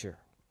future.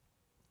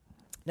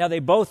 Now, they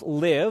both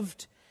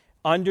lived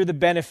under the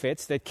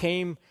benefits that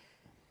came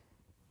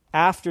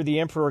after the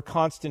Emperor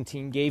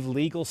Constantine gave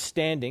legal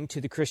standing to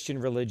the Christian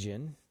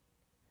religion.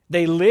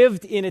 They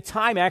lived in a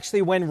time,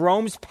 actually, when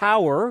Rome's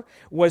power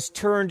was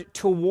turned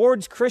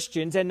towards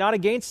Christians and not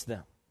against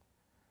them.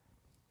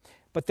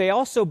 But they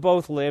also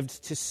both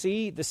lived to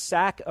see the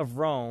sack of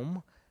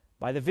Rome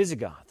by the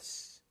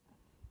Visigoths.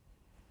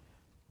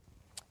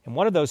 And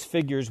one of those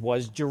figures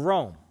was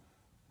Jerome.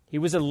 He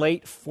was a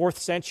late 4th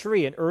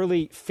century and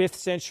early 5th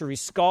century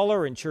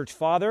scholar and church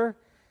father.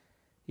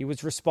 He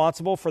was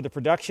responsible for the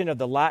production of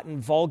the Latin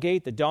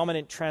Vulgate, the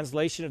dominant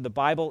translation of the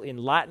Bible in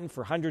Latin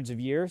for hundreds of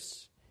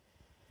years.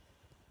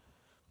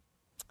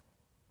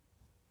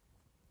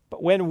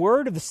 But when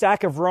word of the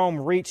sack of Rome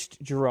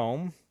reached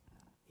Jerome,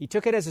 he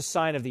took it as a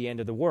sign of the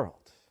end of the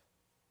world.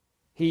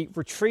 He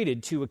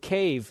retreated to a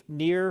cave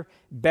near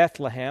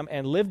Bethlehem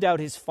and lived out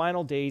his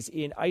final days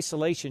in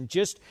isolation,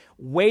 just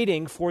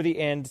waiting for the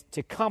end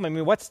to come. I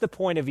mean, what's the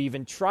point of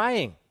even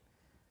trying?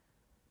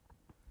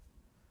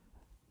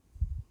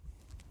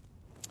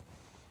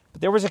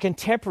 But there was a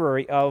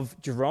contemporary of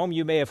Jerome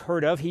you may have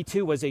heard of. He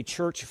too was a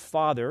church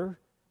father.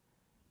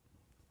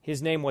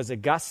 His name was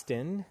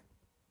Augustine,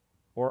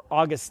 or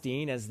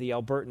Augustine, as the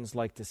Albertans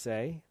like to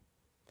say.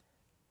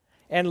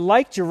 And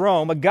like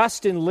Jerome,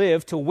 Augustine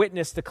lived to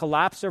witness the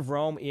collapse of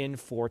Rome in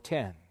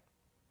 410.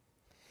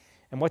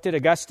 And what did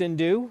Augustine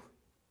do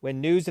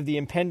when news of the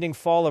impending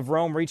fall of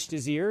Rome reached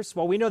his ears?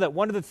 Well, we know that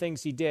one of the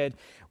things he did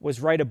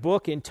was write a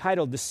book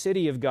entitled The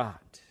City of God.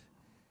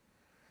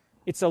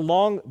 It's a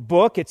long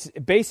book. It's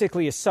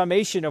basically a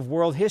summation of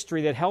world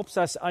history that helps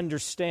us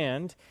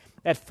understand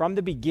that from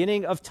the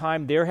beginning of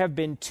time, there have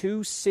been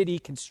two city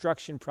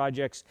construction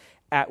projects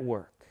at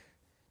work.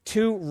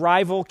 Two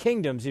rival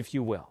kingdoms, if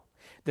you will.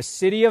 The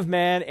city of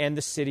man and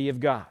the city of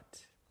God.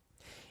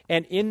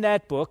 And in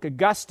that book,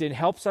 Augustine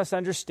helps us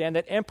understand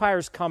that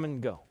empires come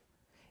and go.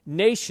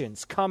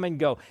 Nations come and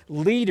go.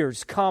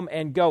 Leaders come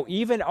and go.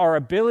 Even our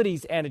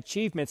abilities and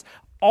achievements,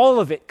 all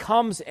of it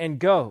comes and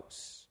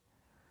goes.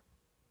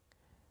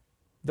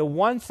 The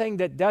one thing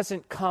that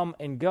doesn't come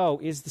and go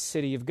is the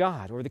city of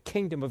God, or the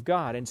kingdom of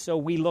God. And so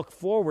we look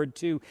forward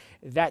to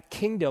that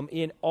kingdom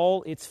in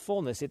all its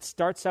fullness. It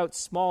starts out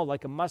small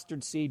like a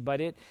mustard seed, but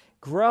it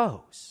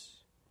grows.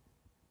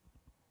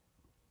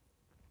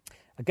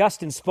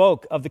 Augustine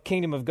spoke of the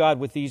kingdom of God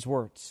with these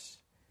words.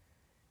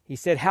 He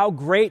said, "How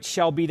great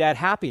shall be that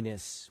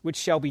happiness, which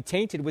shall be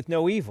tainted with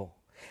no evil,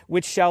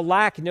 which shall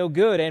lack no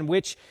good, and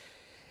which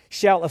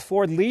shall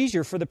afford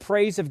leisure for the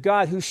praise of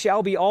God, who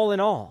shall be all in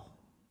all.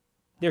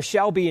 There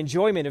shall be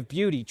enjoyment of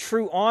beauty.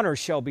 True honor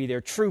shall be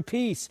there. True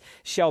peace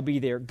shall be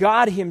there.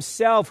 God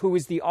himself, who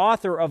is the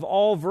author of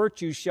all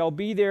virtue, shall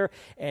be there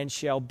and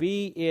shall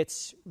be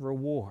its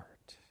reward."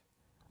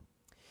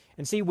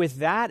 And see, with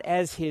that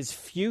as his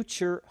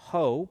future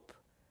hope,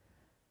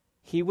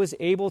 he was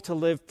able to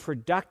live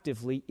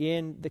productively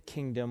in the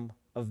kingdom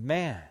of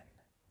man.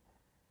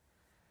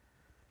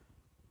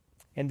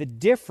 And the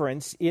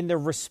difference in the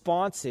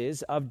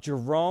responses of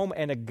Jerome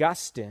and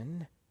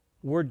Augustine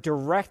were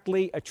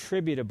directly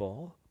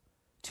attributable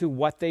to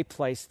what they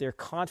placed their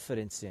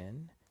confidence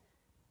in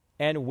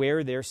and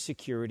where their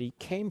security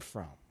came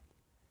from.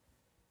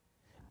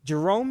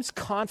 Jerome's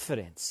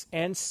confidence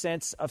and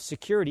sense of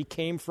security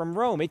came from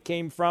Rome. It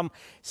came from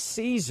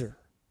Caesar.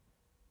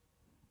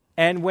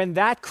 And when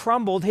that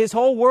crumbled, his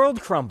whole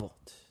world crumbled.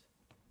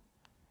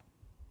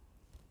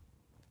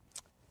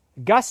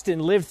 Augustine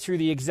lived through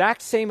the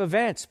exact same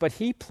events, but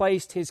he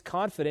placed his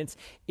confidence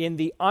in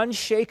the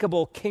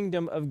unshakable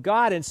kingdom of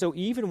God. And so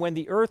even when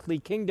the earthly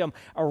kingdom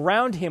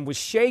around him was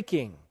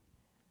shaking,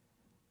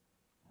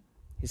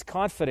 his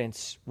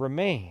confidence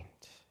remained.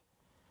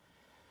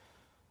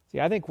 See,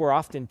 I think we're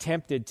often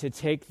tempted to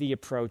take the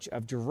approach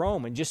of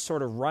Jerome and just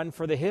sort of run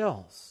for the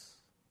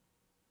hills.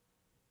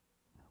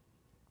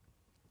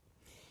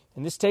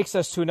 And this takes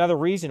us to another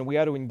reason we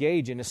ought to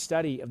engage in a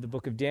study of the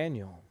book of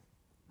Daniel,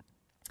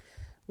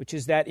 which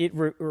is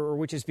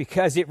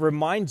because it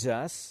reminds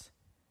us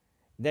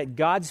that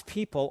God's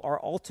people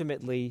are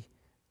ultimately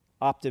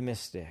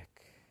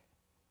optimistic.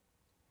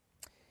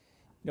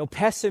 You know,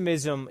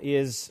 pessimism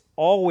is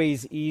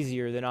always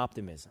easier than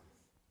optimism.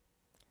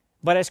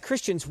 But as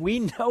Christians, we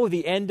know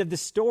the end of the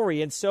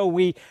story, and so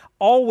we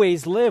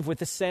always live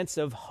with a sense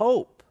of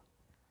hope.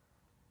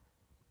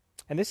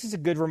 And this is a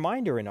good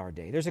reminder in our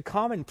day. There's a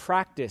common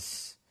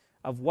practice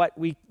of what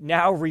we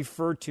now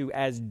refer to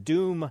as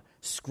doom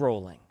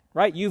scrolling,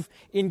 right? You've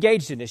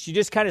engaged in this. You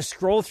just kind of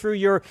scroll through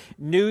your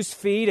news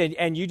feed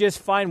and you just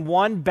find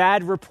one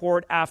bad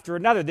report after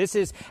another. This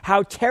is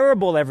how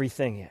terrible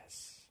everything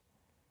is.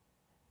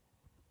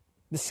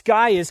 The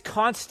sky is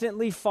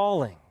constantly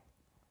falling.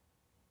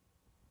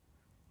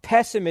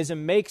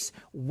 Pessimism makes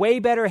way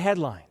better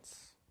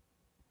headlines.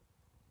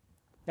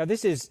 Now,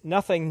 this is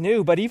nothing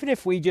new, but even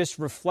if we just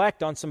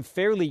reflect on some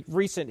fairly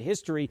recent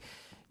history,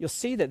 you'll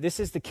see that this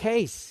is the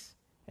case.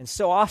 And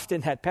so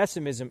often that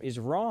pessimism is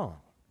wrong.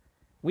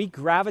 We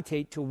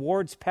gravitate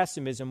towards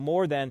pessimism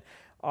more than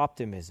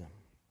optimism.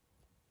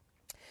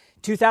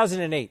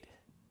 2008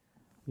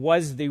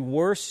 was the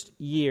worst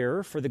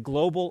year for the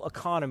global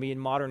economy in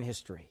modern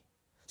history.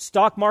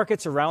 Stock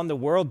markets around the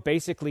world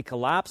basically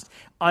collapsed.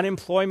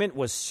 Unemployment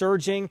was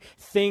surging.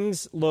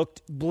 Things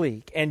looked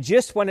bleak. And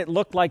just when it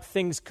looked like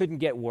things couldn't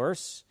get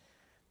worse,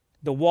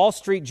 the Wall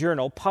Street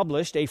Journal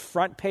published a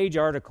front-page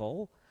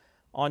article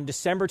on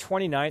December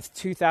 29th,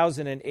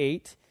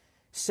 2008,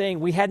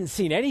 saying we hadn't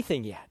seen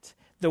anything yet.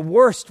 The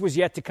worst was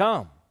yet to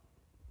come.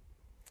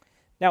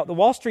 Now, the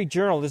Wall Street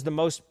Journal is the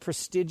most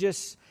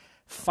prestigious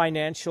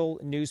financial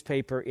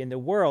newspaper in the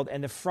world,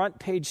 and the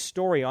front-page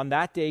story on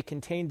that day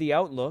contained the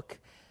outlook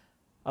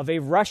of a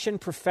Russian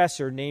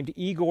professor named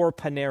Igor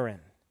Panarin.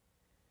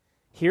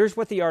 Here's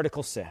what the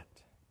article said.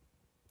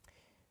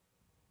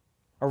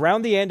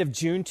 Around the end of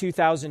June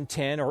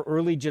 2010 or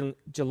early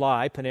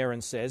July,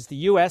 Panarin says, the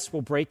U.S.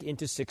 will break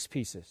into 6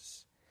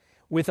 pieces.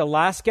 with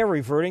Alaska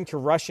reverting to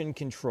Russian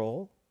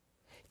control.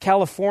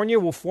 California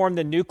will form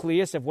the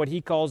nucleus of what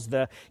he calls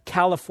the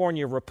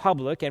California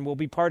Republic and will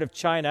be part of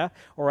China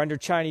or under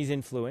Chinese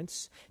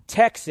influence.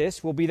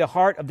 Texas will be the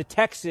heart of the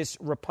Texas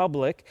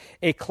Republic,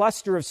 a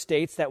cluster of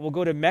states that will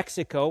go to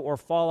Mexico or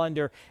fall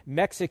under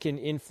Mexican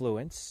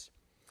influence.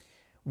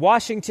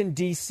 Washington,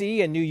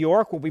 D.C. and New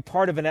York will be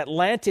part of an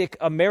Atlantic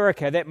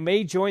America that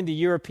may join the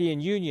European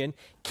Union.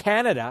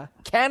 Canada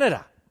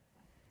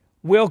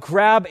will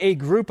grab a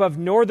group of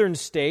northern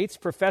states.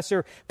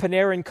 Professor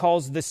Panarin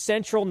calls the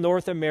Central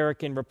North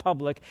American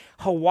Republic.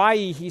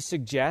 Hawaii, he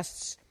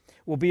suggests,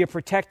 will be a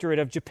protectorate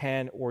of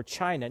Japan or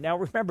China. Now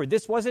remember,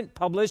 this wasn't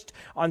published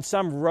on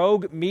some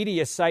rogue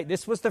media site.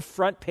 This was the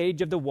front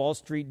page of the Wall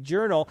Street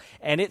Journal,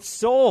 and it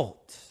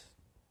sold.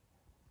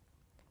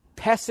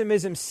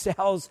 Pessimism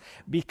sells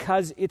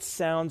because it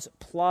sounds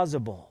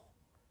plausible.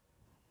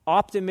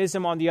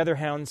 Optimism, on the other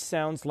hand,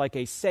 sounds like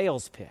a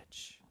sales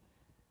pitch.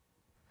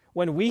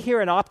 When we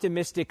hear an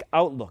optimistic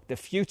outlook, the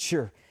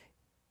future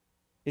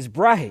is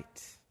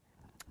bright,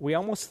 we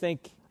almost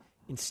think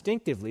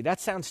instinctively, that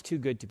sounds too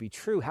good to be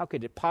true. How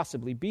could it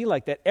possibly be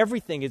like that?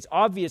 Everything is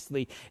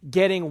obviously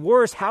getting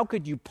worse. How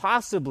could you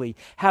possibly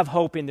have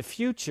hope in the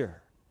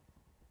future?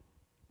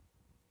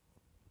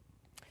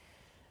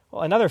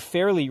 Well, another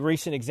fairly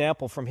recent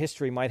example from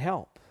history might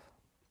help.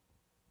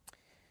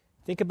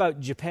 Think about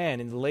Japan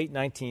in the late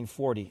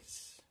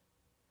 1940s.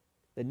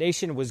 The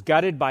nation was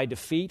gutted by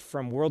defeat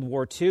from World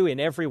War II in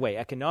every way,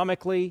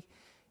 economically,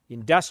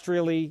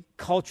 industrially,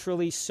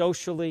 culturally,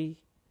 socially.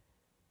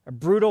 A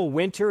brutal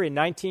winter in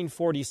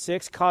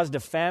 1946 caused a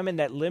famine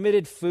that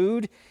limited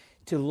food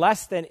to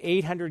less than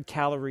 800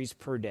 calories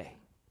per day.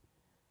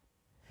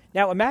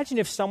 Now imagine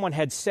if someone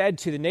had said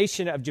to the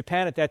nation of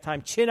Japan at that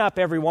time, "Chin up,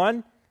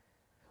 everyone.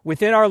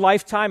 Within our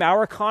lifetime,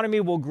 our economy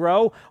will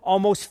grow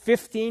almost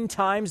 15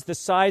 times the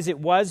size it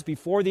was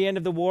before the end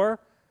of the war.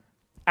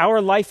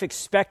 Our life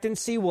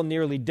expectancy will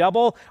nearly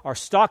double. Our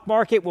stock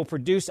market will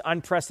produce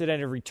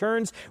unprecedented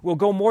returns. We'll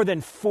go more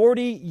than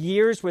 40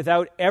 years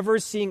without ever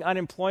seeing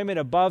unemployment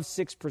above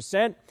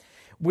 6%.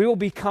 We will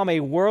become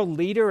a world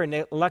leader in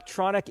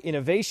electronic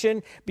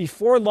innovation.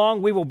 Before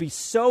long, we will be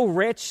so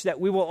rich that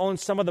we will own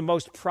some of the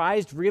most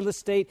prized real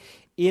estate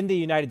in the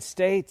United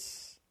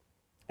States.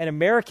 And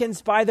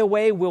Americans, by the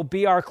way, will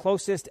be our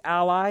closest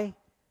ally."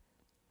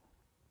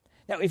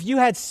 Now, if you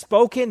had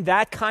spoken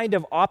that kind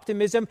of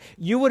optimism,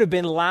 you would have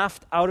been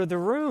laughed out of the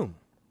room.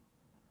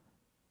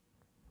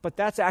 But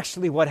that's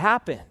actually what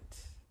happened.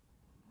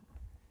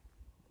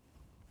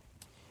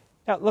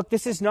 Now, look,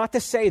 this is not to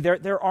say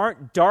there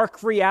aren't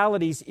dark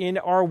realities in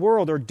our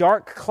world or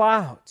dark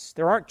clouds.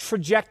 There aren't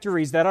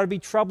trajectories that ought to be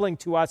troubling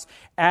to us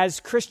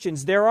as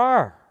Christians. There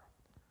are.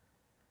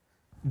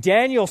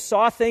 Daniel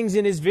saw things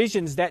in his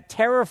visions that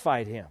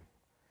terrified him.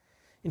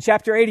 In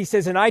chapter 8, he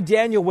says, "And I,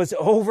 Daniel, was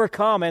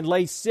overcome and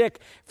lay sick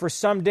for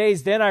some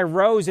days. Then I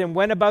rose and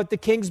went about the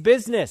king's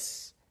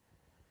business.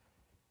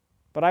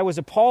 But I was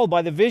appalled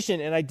by the vision,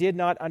 and I did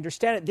not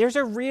understand it." There's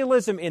a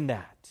realism in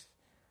that.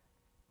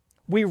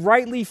 We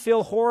rightly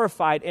feel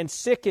horrified and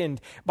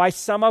sickened by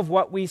some of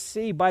what we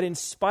see. But in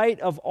spite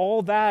of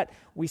all that,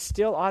 we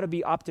still ought to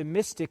be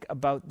optimistic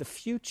about the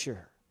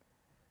future.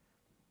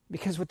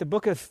 Because what the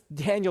book of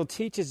Daniel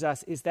teaches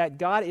us is that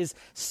God is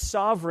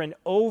sovereign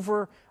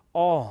over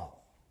all.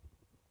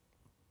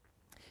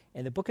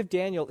 And the book of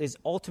Daniel is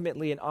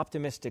ultimately an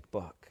optimistic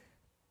book.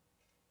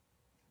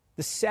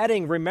 The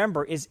setting,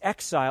 remember, is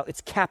exile, it's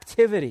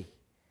captivity.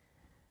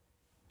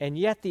 And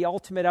yet the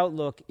ultimate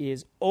outlook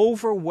is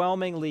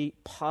overwhelmingly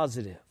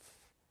positive.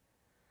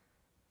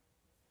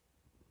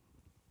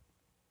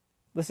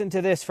 Listen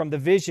to this from the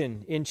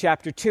vision in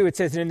chapter 2. It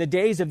says, "And in the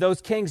days of those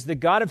kings, the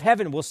God of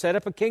heaven will set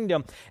up a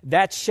kingdom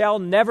that shall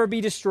never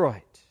be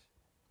destroyed.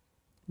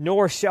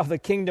 Nor shall the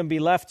kingdom be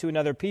left to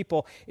another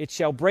people. It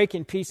shall break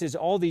in pieces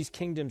all these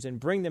kingdoms and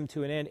bring them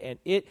to an end, and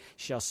it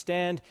shall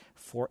stand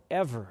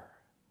forever."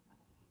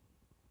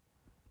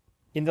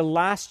 In the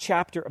last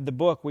chapter of the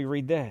book, we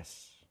read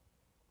this.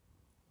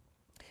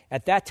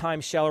 "At that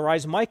time shall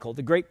arise Michael,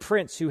 the great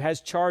prince who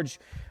has charge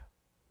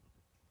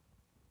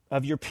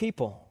of your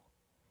people.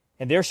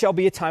 And there shall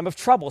be a time of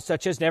trouble,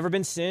 such as never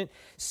been seen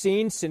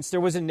since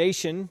there was a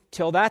nation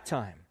till that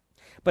time.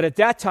 But at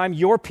that time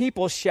your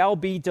people shall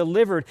be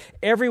delivered,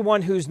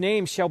 everyone whose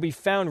name shall be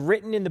found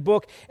written in the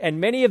book,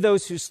 and many of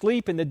those who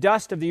sleep in the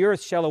dust of the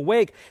earth shall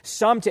awake,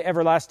 some to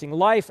everlasting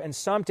life, and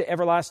some to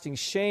everlasting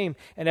shame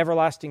and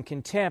everlasting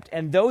contempt.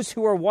 And those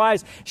who are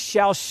wise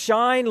shall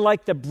shine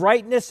like the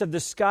brightness of the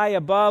sky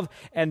above,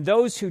 and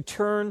those who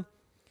turn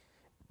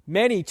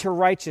many to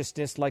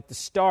righteousness like the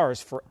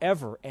stars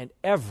forever and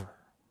ever."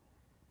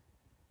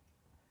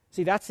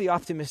 See, that's the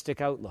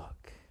optimistic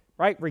outlook,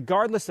 right?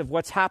 Regardless of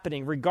what's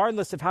happening,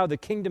 regardless of how the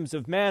kingdoms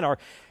of man are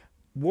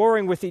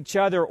warring with each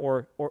other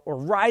or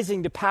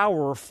rising to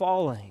power or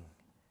falling,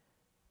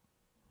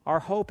 our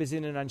hope is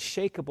in an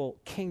unshakable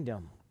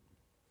kingdom.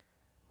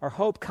 Our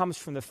hope comes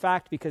from the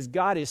fact because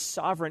God is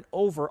sovereign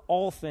over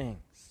all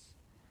things.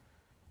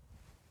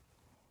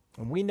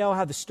 And we know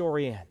how the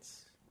story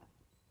ends.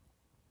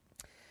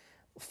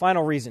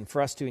 Final reason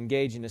for us to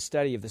engage in a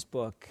study of this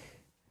book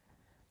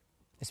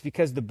is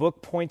because the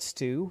book points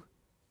to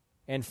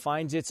and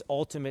finds its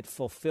ultimate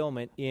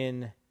fulfillment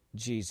in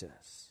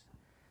Jesus.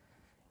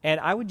 And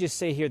I would just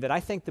say here that I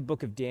think the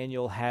book of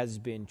Daniel has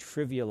been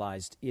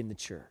trivialized in the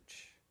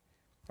church.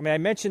 I mean, I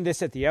mentioned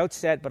this at the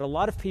outset, but a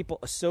lot of people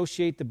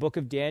associate the book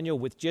of Daniel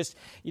with just,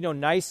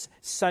 nice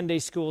Sunday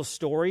school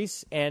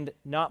stories and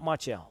not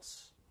much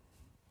else.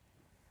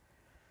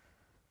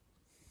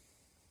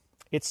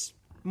 It's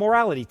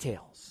morality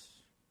tales.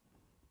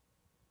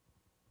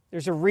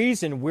 There's a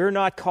reason we're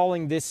not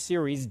calling this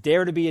series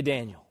Dare to be a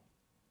Daniel.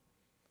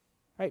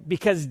 Right?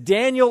 Because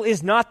Daniel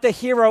is not the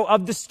hero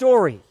of the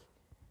story.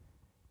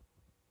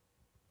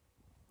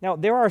 Now,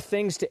 there are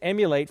things to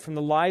emulate from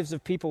the lives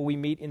of people we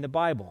meet in the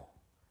Bible.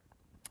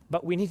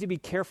 But we need to be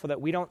careful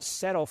that we don't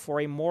settle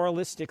for a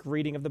moralistic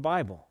reading of the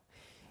Bible.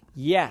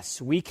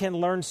 Yes, we can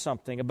learn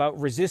something about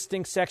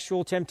resisting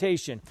sexual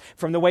temptation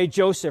from the way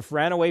Joseph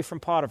ran away from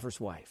Potiphar's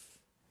wife.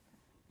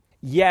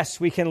 Yes,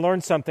 we can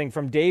learn something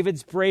from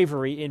David's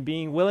bravery in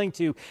being willing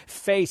to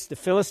face the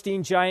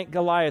Philistine giant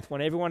Goliath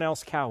when everyone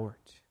else cowered.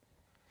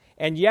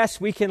 And yes,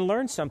 we can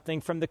learn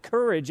something from the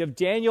courage of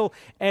Daniel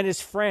and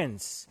his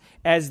friends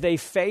as they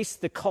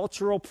faced the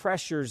cultural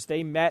pressures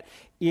they met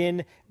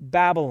in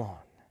Babylon.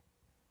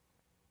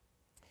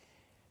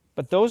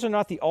 But those are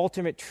not the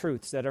ultimate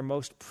truths that are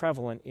most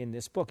prevalent in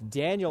this book.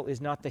 Daniel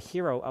is not the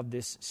hero of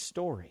this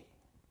story.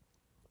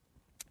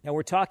 Now,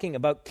 we're talking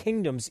about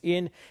kingdoms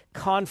in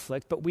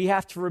conflict, but we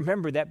have to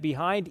remember that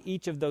behind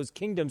each of those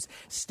kingdoms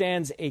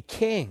stands a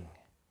king.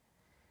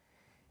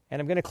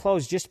 And I'm going to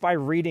close just by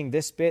reading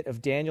this bit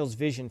of Daniel's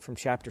vision from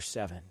chapter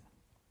 7. It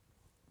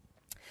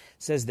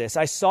says this,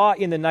 I saw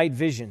in the night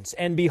visions,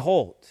 and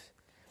behold,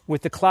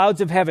 with the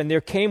clouds of heaven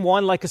there came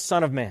one like a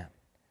son of man.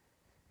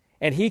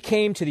 And he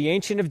came to the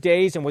Ancient of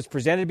Days and was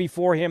presented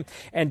before him,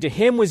 and to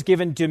him was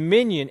given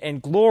dominion and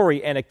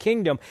glory and a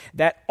kingdom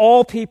that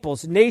all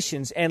peoples,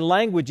 nations, and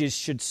languages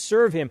should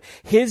serve him.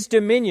 His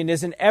dominion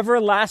is an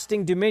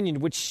everlasting dominion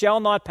which shall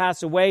not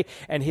pass away,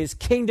 and his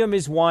kingdom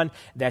is one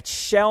that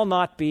shall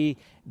not be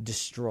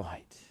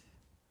destroyed.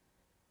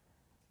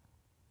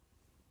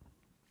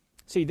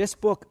 See, this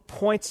book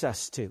points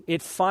us to,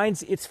 it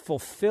finds its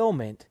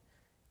fulfillment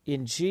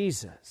in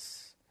Jesus.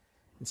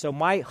 And so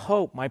my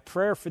hope, my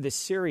prayer for this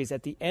series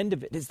at the end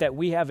of it is that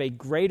we have a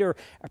greater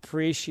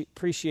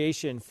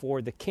appreciation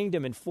for the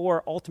kingdom and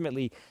for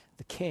ultimately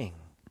the king.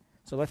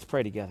 So let's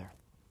pray together.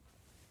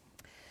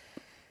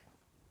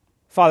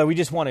 Father, we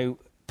just want to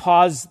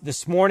pause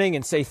this morning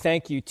and say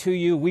thank you to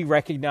you. We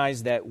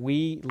recognize that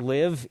we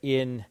live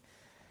in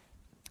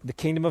the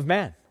kingdom of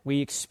man. We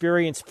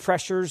experience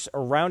pressures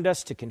around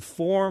us to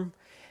conform.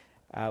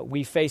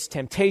 We face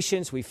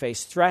temptations, we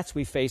face threats,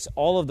 we face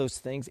all of those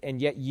things,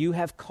 and yet you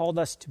have called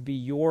us to be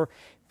your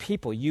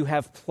people. You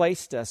have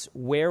placed us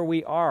where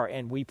we are,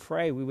 and we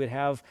pray we would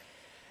have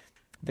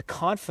the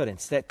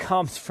confidence that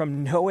comes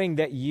from knowing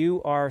that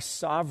you are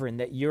sovereign,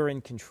 that you're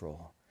in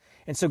control.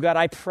 And so, God,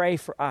 I pray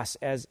for us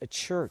as a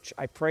church.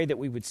 I pray that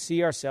we would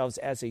see ourselves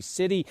as a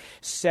city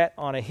set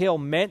on a hill,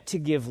 meant to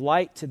give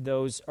light to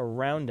those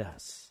around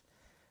us.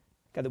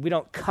 God, that we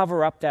don't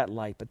cover up that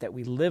light, but that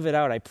we live it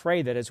out. I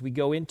pray that as we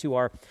go into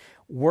our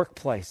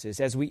workplaces,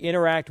 as we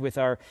interact with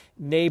our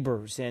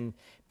neighbors and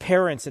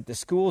parents at the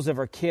schools of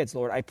our kids,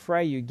 Lord, I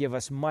pray you give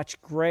us much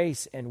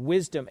grace and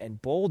wisdom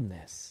and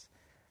boldness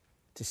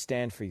to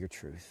stand for your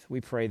truth.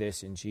 We pray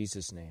this in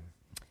Jesus' name.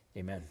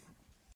 Amen.